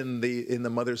also in the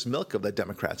mother's milk of the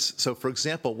Democrats. So, for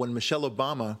example, when Michelle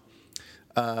Obama,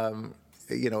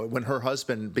 when her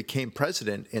husband became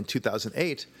president in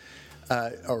 2008.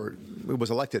 Or was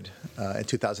elected in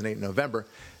 2008 in November,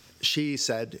 she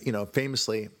said,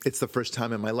 famously, it's the first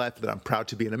time in my life that I'm proud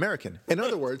to be an American. In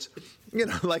other words,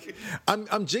 like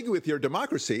I'm jiggy with your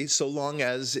democracy so long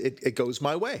as it goes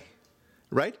my way,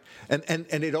 right? And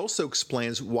it also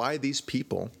explains why these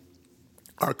people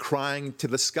are crying to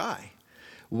the sky,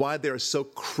 why they're so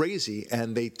crazy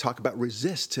and they talk about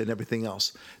resist and everything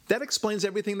else. That explains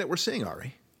everything that we're seeing,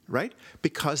 Ari, right?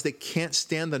 Because they can't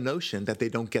stand the notion that they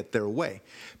don't get their way,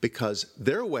 because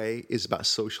their way is about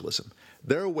socialism.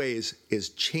 Their way is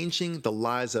changing the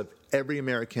lives of every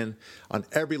American on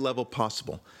every level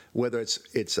possible, whether it's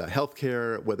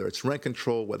healthcare, whether it's rent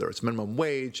control, whether it's minimum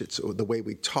wage, it's the way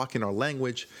we talk in our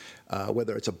language,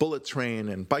 whether it's a bullet train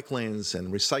and bike lanes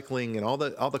and recycling and all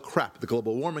the crap, the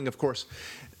global warming, of course.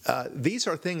 These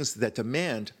are things that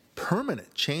demand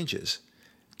permanent changes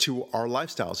to our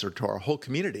lifestyles or to our whole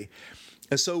community.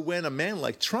 And so when a man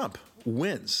like Trump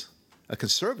wins, a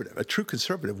true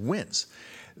conservative wins,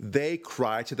 they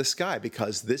cry to the sky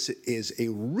because this is a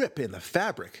rip in the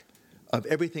fabric of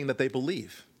everything that they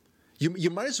believe.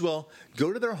 You might as well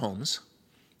go to their homes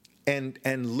and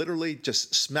literally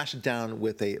just smash it down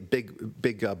with a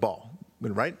big ball,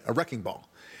 right? A wrecking ball.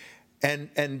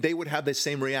 And they would have the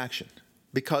same reaction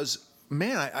because,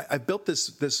 man, I built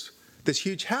this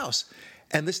huge house,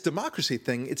 and this democracy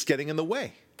thing, it's getting in the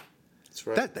way. That's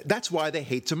right. That's why they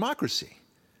hate democracy.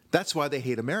 That's why they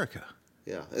hate America.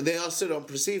 Yeah, and they also don't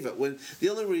perceive it. When the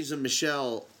only reason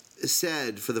Michelle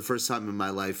said, for the first time in my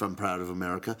life, I'm proud of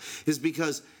America, is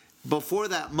because before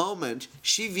that moment,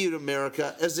 she viewed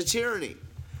America as a tyranny.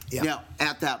 Yeah. Now,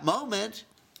 at that moment,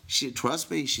 trust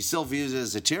me, she still views it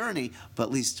as a tyranny, but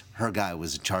at least her guy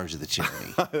was in charge of the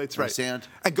tyranny. That's right. Understand?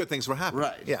 And good things were happening.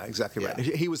 Right. Yeah, exactly right.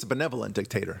 He was a benevolent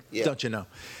dictator, don't you know?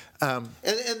 And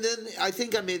then I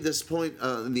think I made this point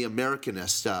in the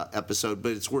Americanist episode,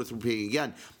 but it's worth repeating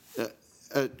again.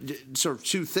 Sort of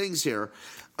two things here.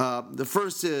 The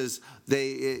first is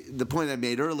the point I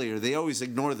made earlier. They always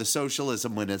ignore the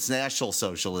socialism when it's National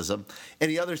Socialism.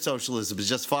 Any other socialism is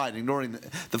just fine, ignoring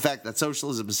the fact that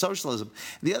socialism is socialism.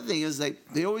 And the other thing is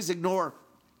they always ignore,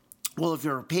 well, if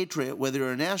you're a patriot, whether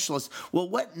you're a nationalist, well,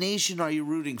 what nation are you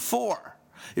rooting for?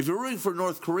 If you're rooting for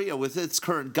North Korea with its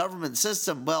current government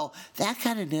system, well, that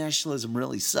kind of nationalism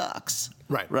really sucks.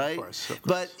 Right? Of course.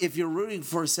 But if you're rooting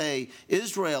for, say,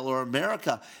 Israel or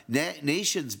America,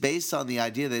 nations based on the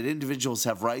idea that individuals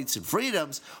have rights and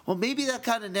freedoms, well, maybe that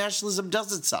kind of nationalism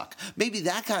doesn't suck. Maybe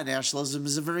that kind of nationalism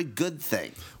is a very good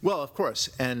thing. Well, of course.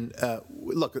 And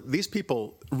look, these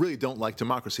people really don't like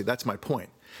democracy. That's my point.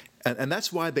 And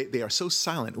that's why they are so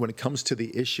silent when it comes to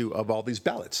the issue of all these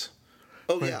ballots.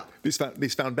 Oh, right? Yeah.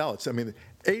 These found ballots. I mean,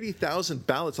 80,000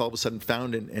 ballots all of a sudden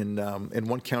found in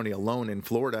one county alone in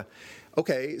Florida.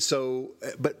 Okay, so,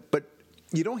 but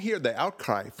you don't hear the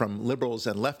outcry from liberals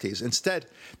and lefties. Instead,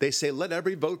 they say, let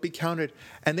every vote be counted.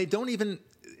 And they don't even,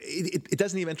 it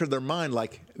doesn't even enter their mind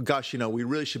like, gosh, we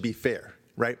really should be fair,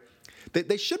 right?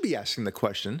 They should be asking the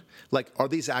question, like, are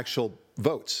these actual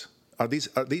votes? Do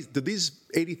these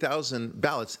 80,000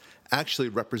 ballots actually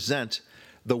represent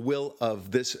the will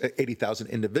of this 80,000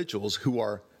 individuals who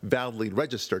are validly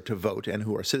registered to vote and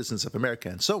who are citizens of America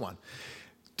and so on?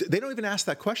 They don't even ask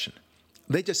that question.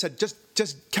 They just said,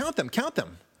 just count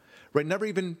them, right? Never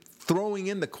even throwing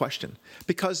in the question.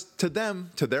 Because to them,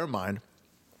 to their mind,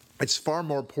 it's far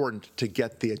more important to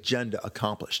get the agenda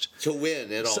accomplished. To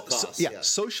win at all costs. Yeah,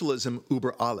 socialism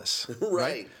über alles.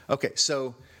 Right. Okay,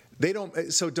 so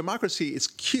democracy is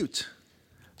cute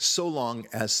so long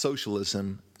as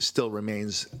socialism still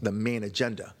remains the main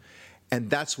agenda. And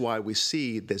that's why we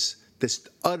see this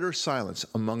utter silence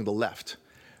among the left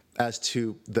as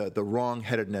to the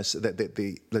wrong-headedness,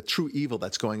 the true evil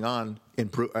that's going on in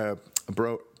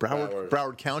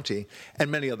Broward County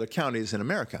and many other counties in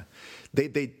America.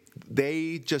 They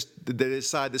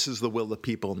decide this is the will of the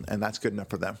people, and that's good enough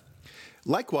for them.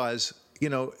 Likewise,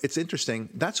 it's interesting.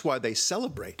 That's why they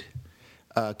celebrate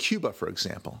Cuba, for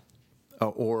example,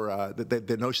 or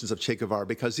the notions of Che Guevara,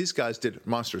 because these guys did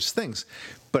monstrous things.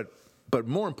 But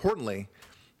more importantly,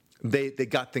 they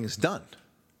got things done,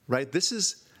 right? This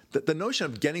is the notion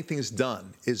of getting things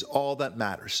done is all that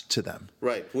matters to them.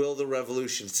 Right. Will the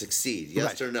revolution succeed?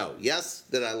 Yes or no? Yes,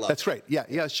 then I love That's right.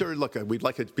 Yeah, sure. Look, we'd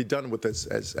like it to be done with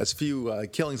as few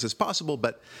killings as possible,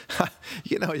 but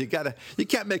you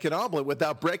can't make an omelet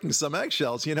without breaking some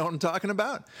eggshells. You know what I'm talking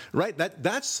about? Right?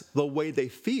 That's the way they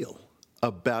feel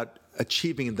about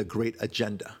achieving the great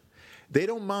agenda. They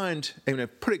don't mind. I mean,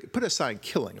 put aside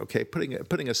killing, okay?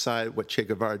 Putting aside what Che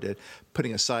Guevara did,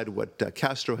 putting aside what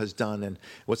Castro has done, and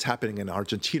what's happening in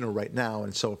Argentina right now,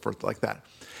 and so forth, like that.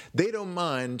 They don't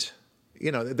mind.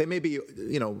 They may be,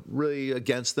 really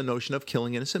against the notion of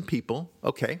killing innocent people,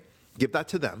 okay? Give that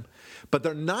to them. But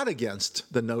they're not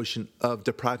against the notion of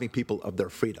depriving people of their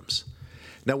freedoms.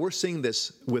 Now, we're seeing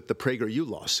this with the PragerU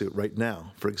lawsuit right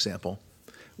now, for example,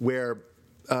 where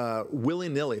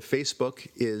willy-nilly Facebook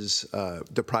is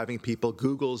depriving people,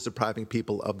 Google's depriving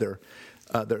people of their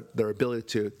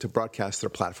ability to broadcast their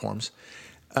platforms.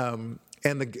 And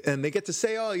they get to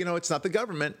say, oh, it's not the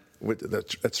government.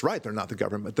 That's right, they're not the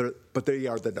government, but they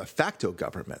are the de facto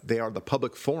government. They are the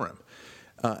public forum.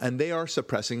 And they are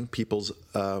suppressing people's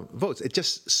votes. It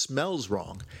just smells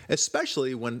wrong,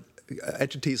 especially when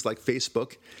entities like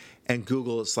Facebook and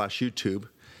Google/YouTube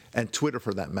and Twitter,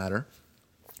 for that matter,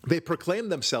 they proclaim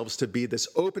themselves to be this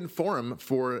open forum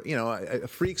for a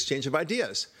free exchange of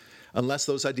ideas, unless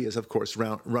those ideas, of course,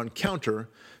 run counter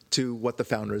to what the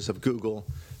founders of Google,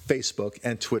 Facebook,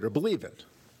 and Twitter believe in.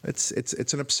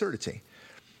 It's an absurdity.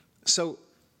 So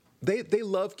they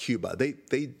love Cuba.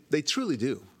 They truly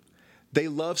do. They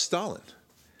love Stalin.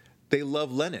 They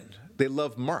love Lenin. They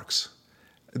love Marx.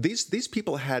 These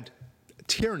people had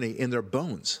tyranny in their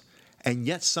bones, and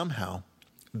yet somehow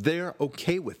they're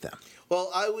okay with them. Well,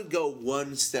 I would go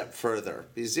one step further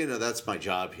because, that's my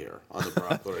job here on the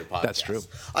Barack Lurie podcast. That's true.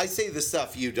 I say the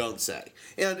stuff you don't say.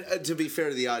 And to be fair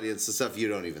to the audience, the stuff you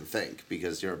don't even think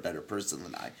because you're a better person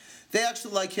than I. They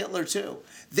actually like Hitler, too.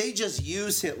 They just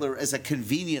use Hitler as a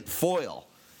convenient foil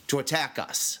to attack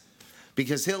us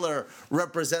because Hitler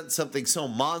represents something so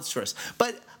monstrous.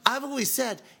 But I've always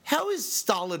said, how is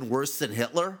Stalin worse than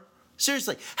Hitler?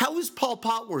 Seriously, how is Pol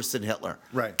Pot worse than Hitler?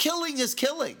 Right. Killing is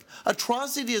killing.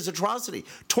 Atrocity is atrocity.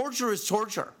 Torture is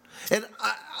torture. And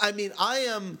I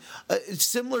am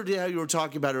similar to how you were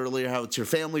talking about earlier, how it's your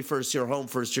family first, your home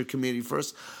first, your community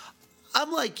first.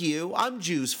 I'm like you. I'm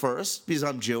Jews first because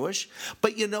I'm Jewish.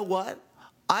 But you know what?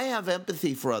 I have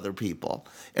empathy for other people.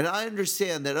 And I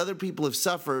understand that other people have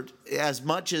suffered as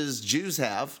much as Jews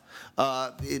have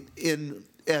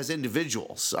as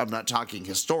individuals. I'm not talking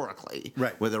historically.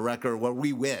 Right. With a record where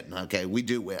we win. Okay, we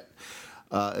do win.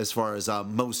 As far as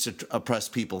most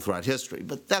oppressed people throughout history.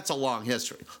 But that's a long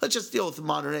history. Let's just deal with the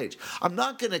modern age. I'm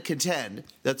not going to contend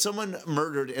that someone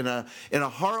murdered in a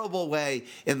horrible way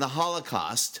in the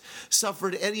Holocaust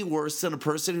suffered any worse than a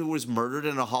person who was murdered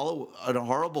in a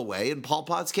horrible way in Pol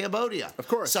Pot's Cambodia. Of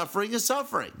course. Suffering is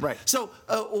suffering. Right. So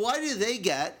why do they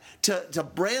get to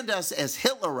brand us as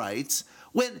Hitlerites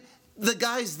when the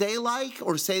guys they like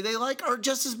or say they like are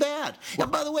just as bad? Well,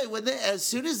 and by the way, as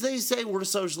soon as they say we're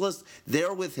socialists,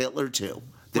 they're with Hitler too.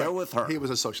 They're right. with her. He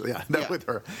was a socialist. Yeah, they're with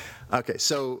her. Okay,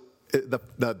 so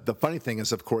the funny thing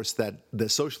is, of course, that the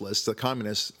socialists, the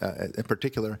communists in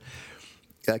particular,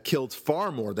 killed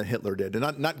far more than Hitler did.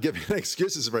 And not giving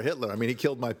excuses for Hitler. I mean, he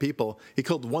killed my people. He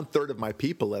killed 1/3 of my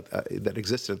people that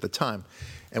existed at the time.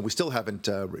 And we still haven't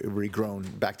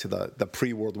regrown back to the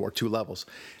pre-World War II levels.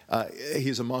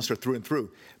 He's a monster through and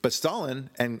through. But Stalin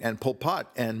and Pol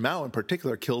Pot and Mao in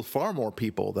particular killed far more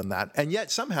people than that. And yet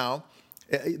somehow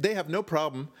they have no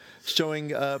problem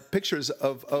showing pictures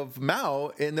of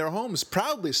Mao in their homes,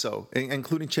 proudly so,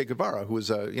 including Che Guevara, who was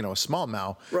a small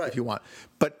Mao, right, if you want.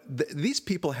 But these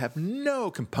people have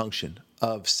no compunction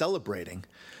of celebrating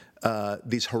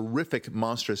these horrific,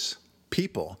 monstrous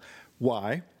people.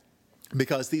 Why?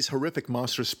 Because these horrific,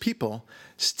 monstrous people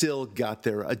still got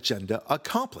their agenda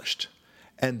accomplished.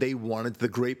 And they wanted the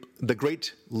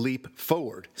great leap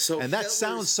forward. And that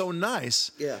sounds so nice.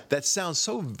 Yeah. That sounds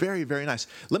so very, very nice.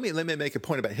 Let me make a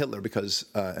point about Hitler because,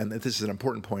 and this is an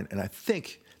important point, and I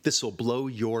think this will blow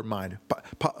your mind.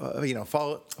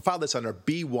 File this under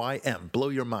BYM, blow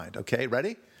your mind. Okay,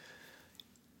 ready?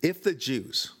 If the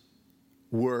Jews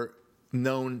were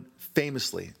known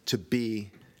famously to be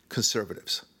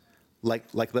conservatives,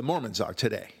 like the Mormons are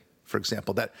today, for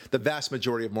example, that the vast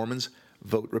majority of Mormons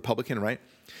vote Republican, right?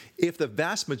 If the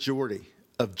vast majority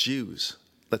of Jews,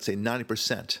 let's say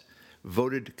 90%,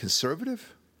 voted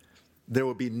conservative, there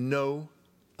would be no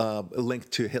link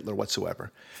to Hitler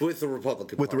whatsoever. With the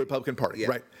Republican Party. With the Republican Party,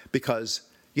 right? Because,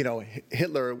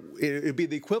 Hitler, it would be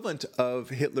the equivalent of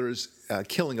Hitler's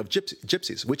killing of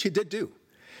gypsies, which he did do.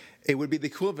 It would be the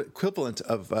equivalent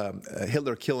of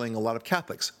Hitler killing a lot of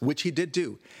Catholics, which he did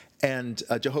do, and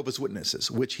Jehovah's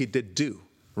Witnesses, which he did do,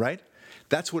 right?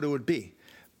 That's what it would be.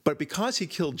 But because he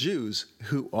killed Jews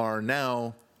who are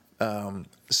now in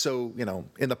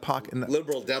the pocket.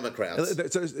 Liberal Democrats.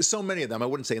 There's so many of them, I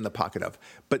wouldn't say in the pocket of,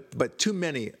 but too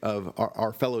many of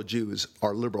our fellow Jews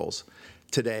are liberals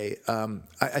today.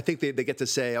 I think they get to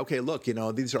say, okay, look,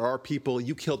 these are our people,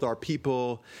 you killed our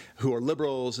people who are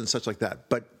liberals and such like that.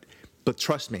 But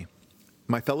trust me,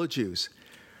 my fellow Jews,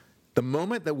 the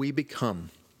moment that we become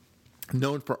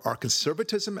known for our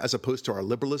conservatism as opposed to our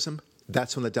liberalism,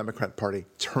 that's when the Democrat Party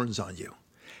turns on you.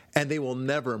 and they will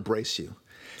never embrace you.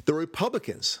 The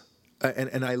Republicans,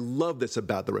 and I love this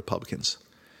about the Republicans.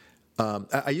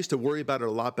 I used to worry about it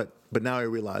a lot, but now I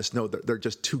realize, no, they're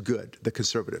just too good, the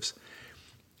conservatives.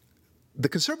 The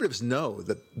conservatives know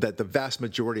that the vast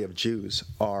majority of Jews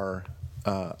are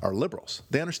liberals.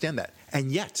 They understand that.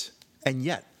 And yet,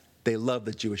 they love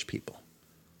the Jewish people,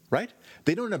 right?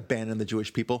 They don't abandon the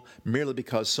Jewish people merely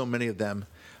because so many of them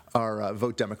are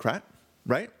vote Democrat,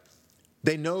 right?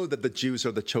 They know that the Jews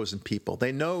are the chosen people.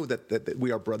 They know that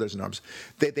we are brothers in arms.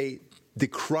 They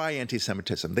decry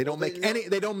anti-Semitism. They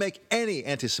don't make any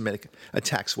anti-Semitic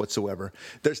attacks whatsoever.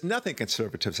 There's nothing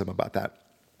conservatism about that.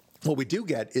 What we do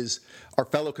get is our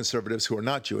fellow conservatives who are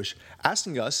not Jewish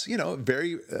asking us,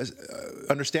 very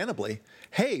understandably,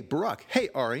 hey, Barak, hey,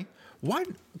 Ari, why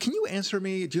can you answer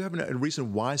me? Do you have a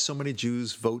reason why so many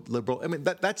Jews vote liberal? I mean,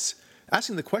 that's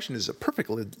asking the question is a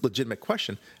perfectly legitimate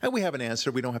question, and we have an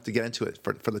answer. We don't have to get into it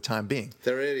for the time being.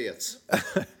 They're idiots.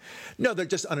 No, they're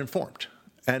just uninformed,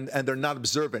 and they're not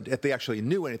observant. If they actually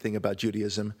knew anything about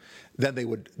Judaism, then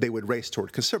they would race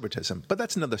toward conservatism. But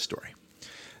that's another story.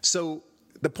 So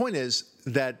the point is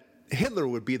that Hitler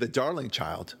would be the darling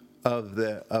child of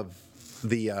the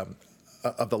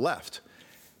left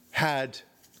had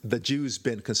the Jews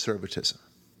been conservatism,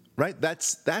 right?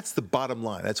 That's the bottom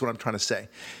line. That's what I'm trying to say.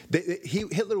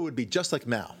 Hitler would be just like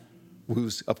Mao,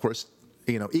 who's of course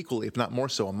equally, if not more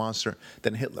so, a monster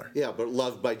than Hitler. Yeah, but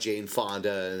loved by Jane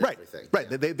Fonda and everything. Right.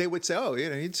 Yeah. They would say, oh,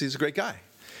 he's a great guy,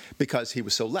 because he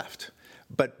was so left.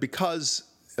 But because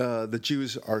the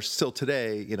Jews are still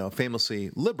today, famously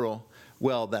liberal,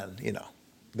 well then,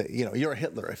 you're a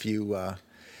Hitler if you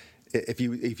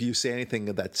say anything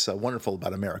that's wonderful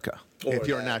about America, if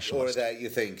you're a nationalist, or that you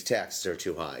think taxes are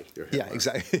too high. Yeah,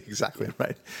 exactly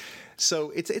right.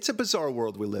 So it's a bizarre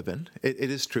world we live in. It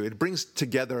is true. It brings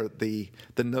together the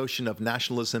notion of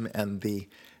nationalism and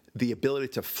the ability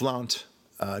to flaunt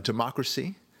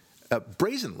democracy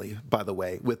brazenly, by the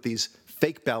way, with these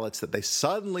fake ballots that they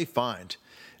suddenly find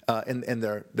in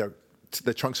the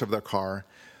trunks of their car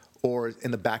or in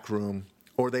the back room.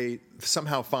 Or they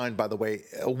somehow find, by the way,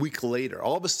 a week later,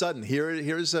 all of a sudden,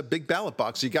 here's a big ballot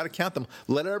box. You got to count them.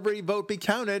 Let every vote be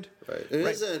counted. Right.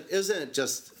 Isn't it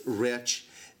just rich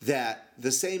that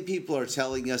the same people are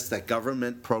telling us that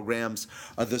government programs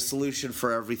are the solution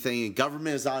for everything, and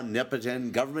government is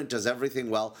omnipotent, government does everything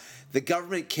well. The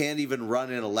government can't even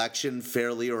run an election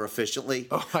fairly or efficiently.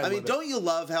 Oh, I mean, don't you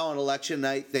love how on election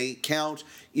night they count,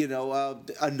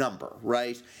 a number,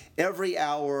 right? Every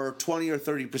hour, 20 or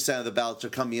 30% of the ballots are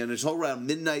coming in. Until around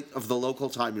midnight of the local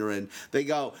time you're in, they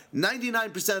go,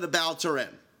 99% of the ballots are in.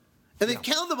 And they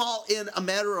count them all in a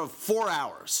matter of 4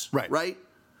 hours, right?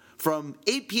 From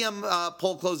 8 p.m.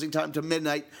 Poll closing time to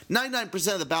midnight,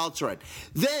 99% of the ballots are in.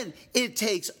 Then it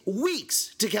takes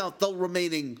weeks to count the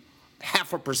remaining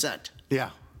 0.5%.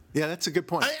 Yeah, that's a good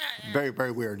point. Very,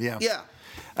 very weird. Yeah. Yeah.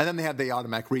 And then they have the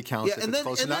automatic recounts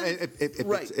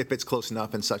if it's close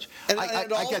enough and such. I get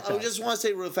that. I just want to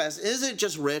say real fast, isn't it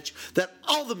just rich that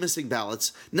all the missing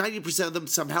ballots, 90% of them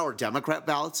somehow are Democrat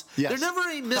ballots? Yes. There are never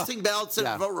any missing ballots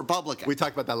that vote Republican. We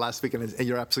talked about that last week, and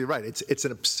you're absolutely right. It's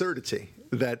an absurdity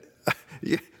that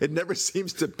it never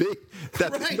seems to be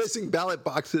that the missing ballot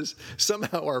boxes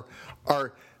somehow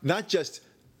are not just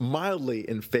mildly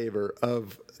in favor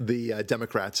of the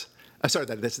Democrats.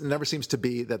 That it never seems to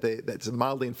be that's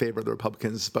mildly in favor of the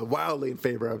Republicans, but wildly in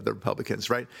favor of the Republicans,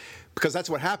 right? Because that's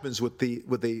what happens with the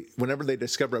whenever they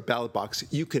discover a ballot box,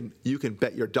 you can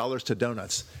bet your dollars to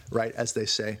donuts, right, as they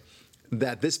say,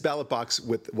 that this ballot box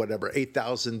with whatever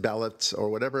 8,000 ballots or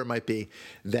whatever it might be,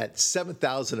 that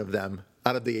 7,000 of them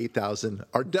out of the 8,000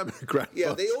 are Democrat votes.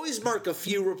 Yeah, they always mark a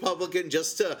few Republican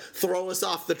just to throw us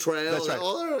off the trail. That's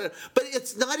right. But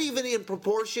it's not even in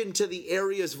proportion to the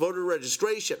area's voter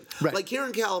registration. Right. Like here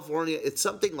in California, it's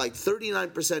something like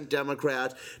 39%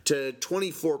 Democrat to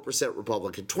 24%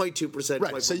 Republican, 22%.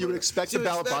 Right, so you would expect the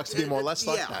ballot box to be more or less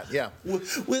like that. Yeah.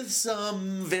 With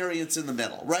some variance in the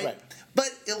middle, right?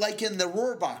 But like in the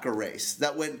Rohrabacher race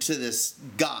that went to this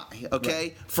guy, okay?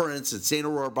 Right. For instance, Dana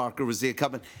Rohrabacher was the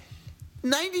incumbent.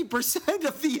 90%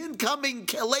 of the incoming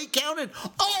late counted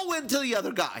all went to the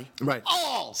other guy. Right.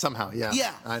 All. Somehow, yeah.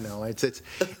 Yeah. I know. It's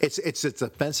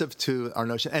offensive to our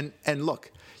notion. And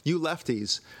look, you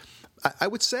lefties, I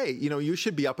would say, you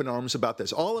should be up in arms about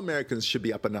this. All Americans should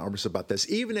be up in arms about this.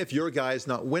 Even if your guy is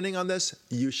not winning on this,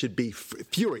 you should be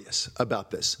furious about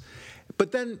this.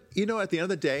 But then, at the end of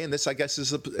the day, and this, I guess,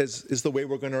 is the way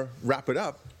we're going to wrap it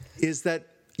up, is that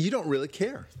you don't really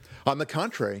care. On the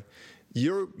contrary,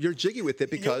 you're jiggy with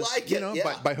it because,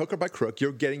 by hook or by crook,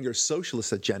 you're getting your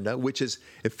socialist agenda, which is,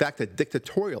 in fact, a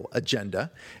dictatorial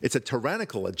agenda. It's a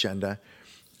tyrannical agenda.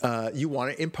 you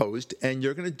want it imposed, and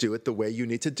you're going to do it the way you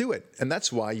need to do it. And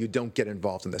that's why you don't get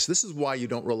involved in this. This is why you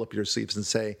don't roll up your sleeves and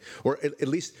say, or at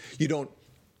least you don't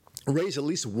raise at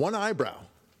least one eyebrow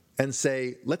and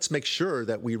say, let's make sure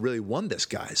that we really won this,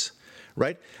 guys,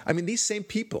 right? I mean, these same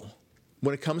people,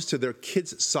 when it comes to their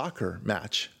kids' soccer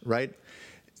match, right,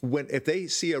 if they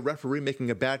see a referee making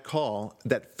a bad call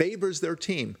that favors their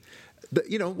team,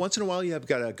 once in a while you have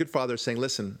got a good father saying,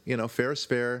 listen, fair is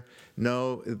fair.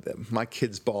 No, my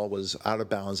kid's ball was out of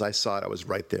bounds. I saw it. I was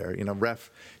right there.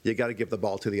 Ref, you got to give the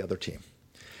ball to the other team.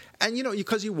 And,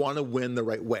 because you want to win the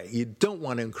right way. You don't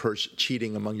want to encourage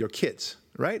cheating among your kids,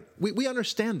 right? We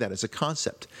understand that as a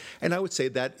concept. And I would say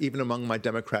that even among my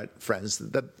Democrat friends,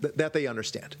 that they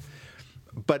understand.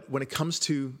 But when it comes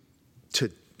to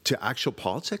actual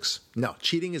politics, no,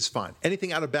 cheating is fine.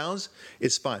 Anything out of bounds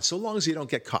is fine, so long as you don't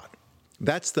get caught.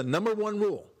 That's the number one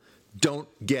rule. Don't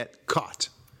get caught.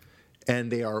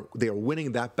 And they are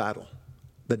winning that battle,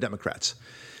 the Democrats.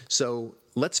 So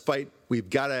let's fight. We've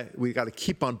got to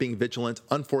keep on being vigilant.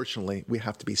 Unfortunately, we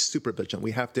have to be super vigilant.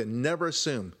 We have to never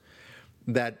assume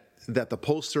that the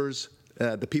pollsters,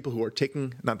 the people who are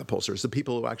taking, not the pollsters, the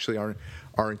people who actually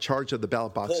are in charge of the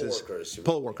ballot boxes,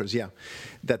 poll workers, yeah,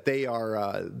 that they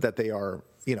are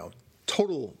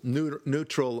total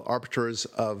neutral arbiters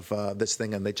of this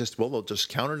thing, and they'll just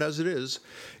count it as it is.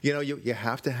 You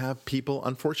have to have people,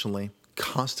 unfortunately,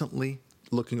 constantly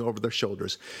looking over their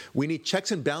shoulders. We need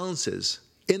checks and balances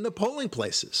in the polling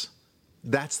places.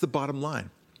 That's the bottom line.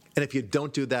 And if you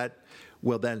don't do that,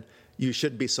 well, then you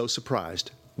shouldn't be so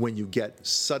surprised when you get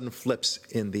sudden flips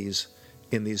in these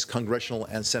congressional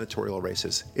and senatorial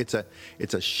races. It's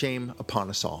a shame upon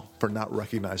us all for not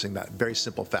recognizing that very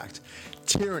simple fact.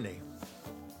 Tyranny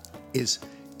is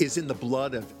in the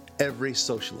blood of every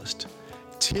socialist.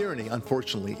 Tyranny,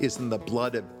 unfortunately, is in the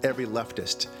blood of every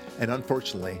leftist. And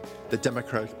unfortunately, the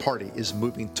Democratic Party is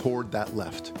moving toward that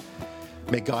left.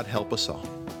 May God help us all.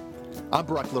 I'm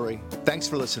Barak Lurie. Thanks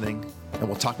for listening, and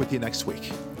we'll talk with you next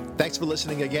week. Thanks for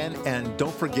listening again, and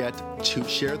don't forget to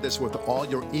share this with all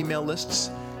your email lists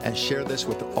and share this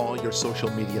with all your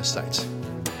social media sites.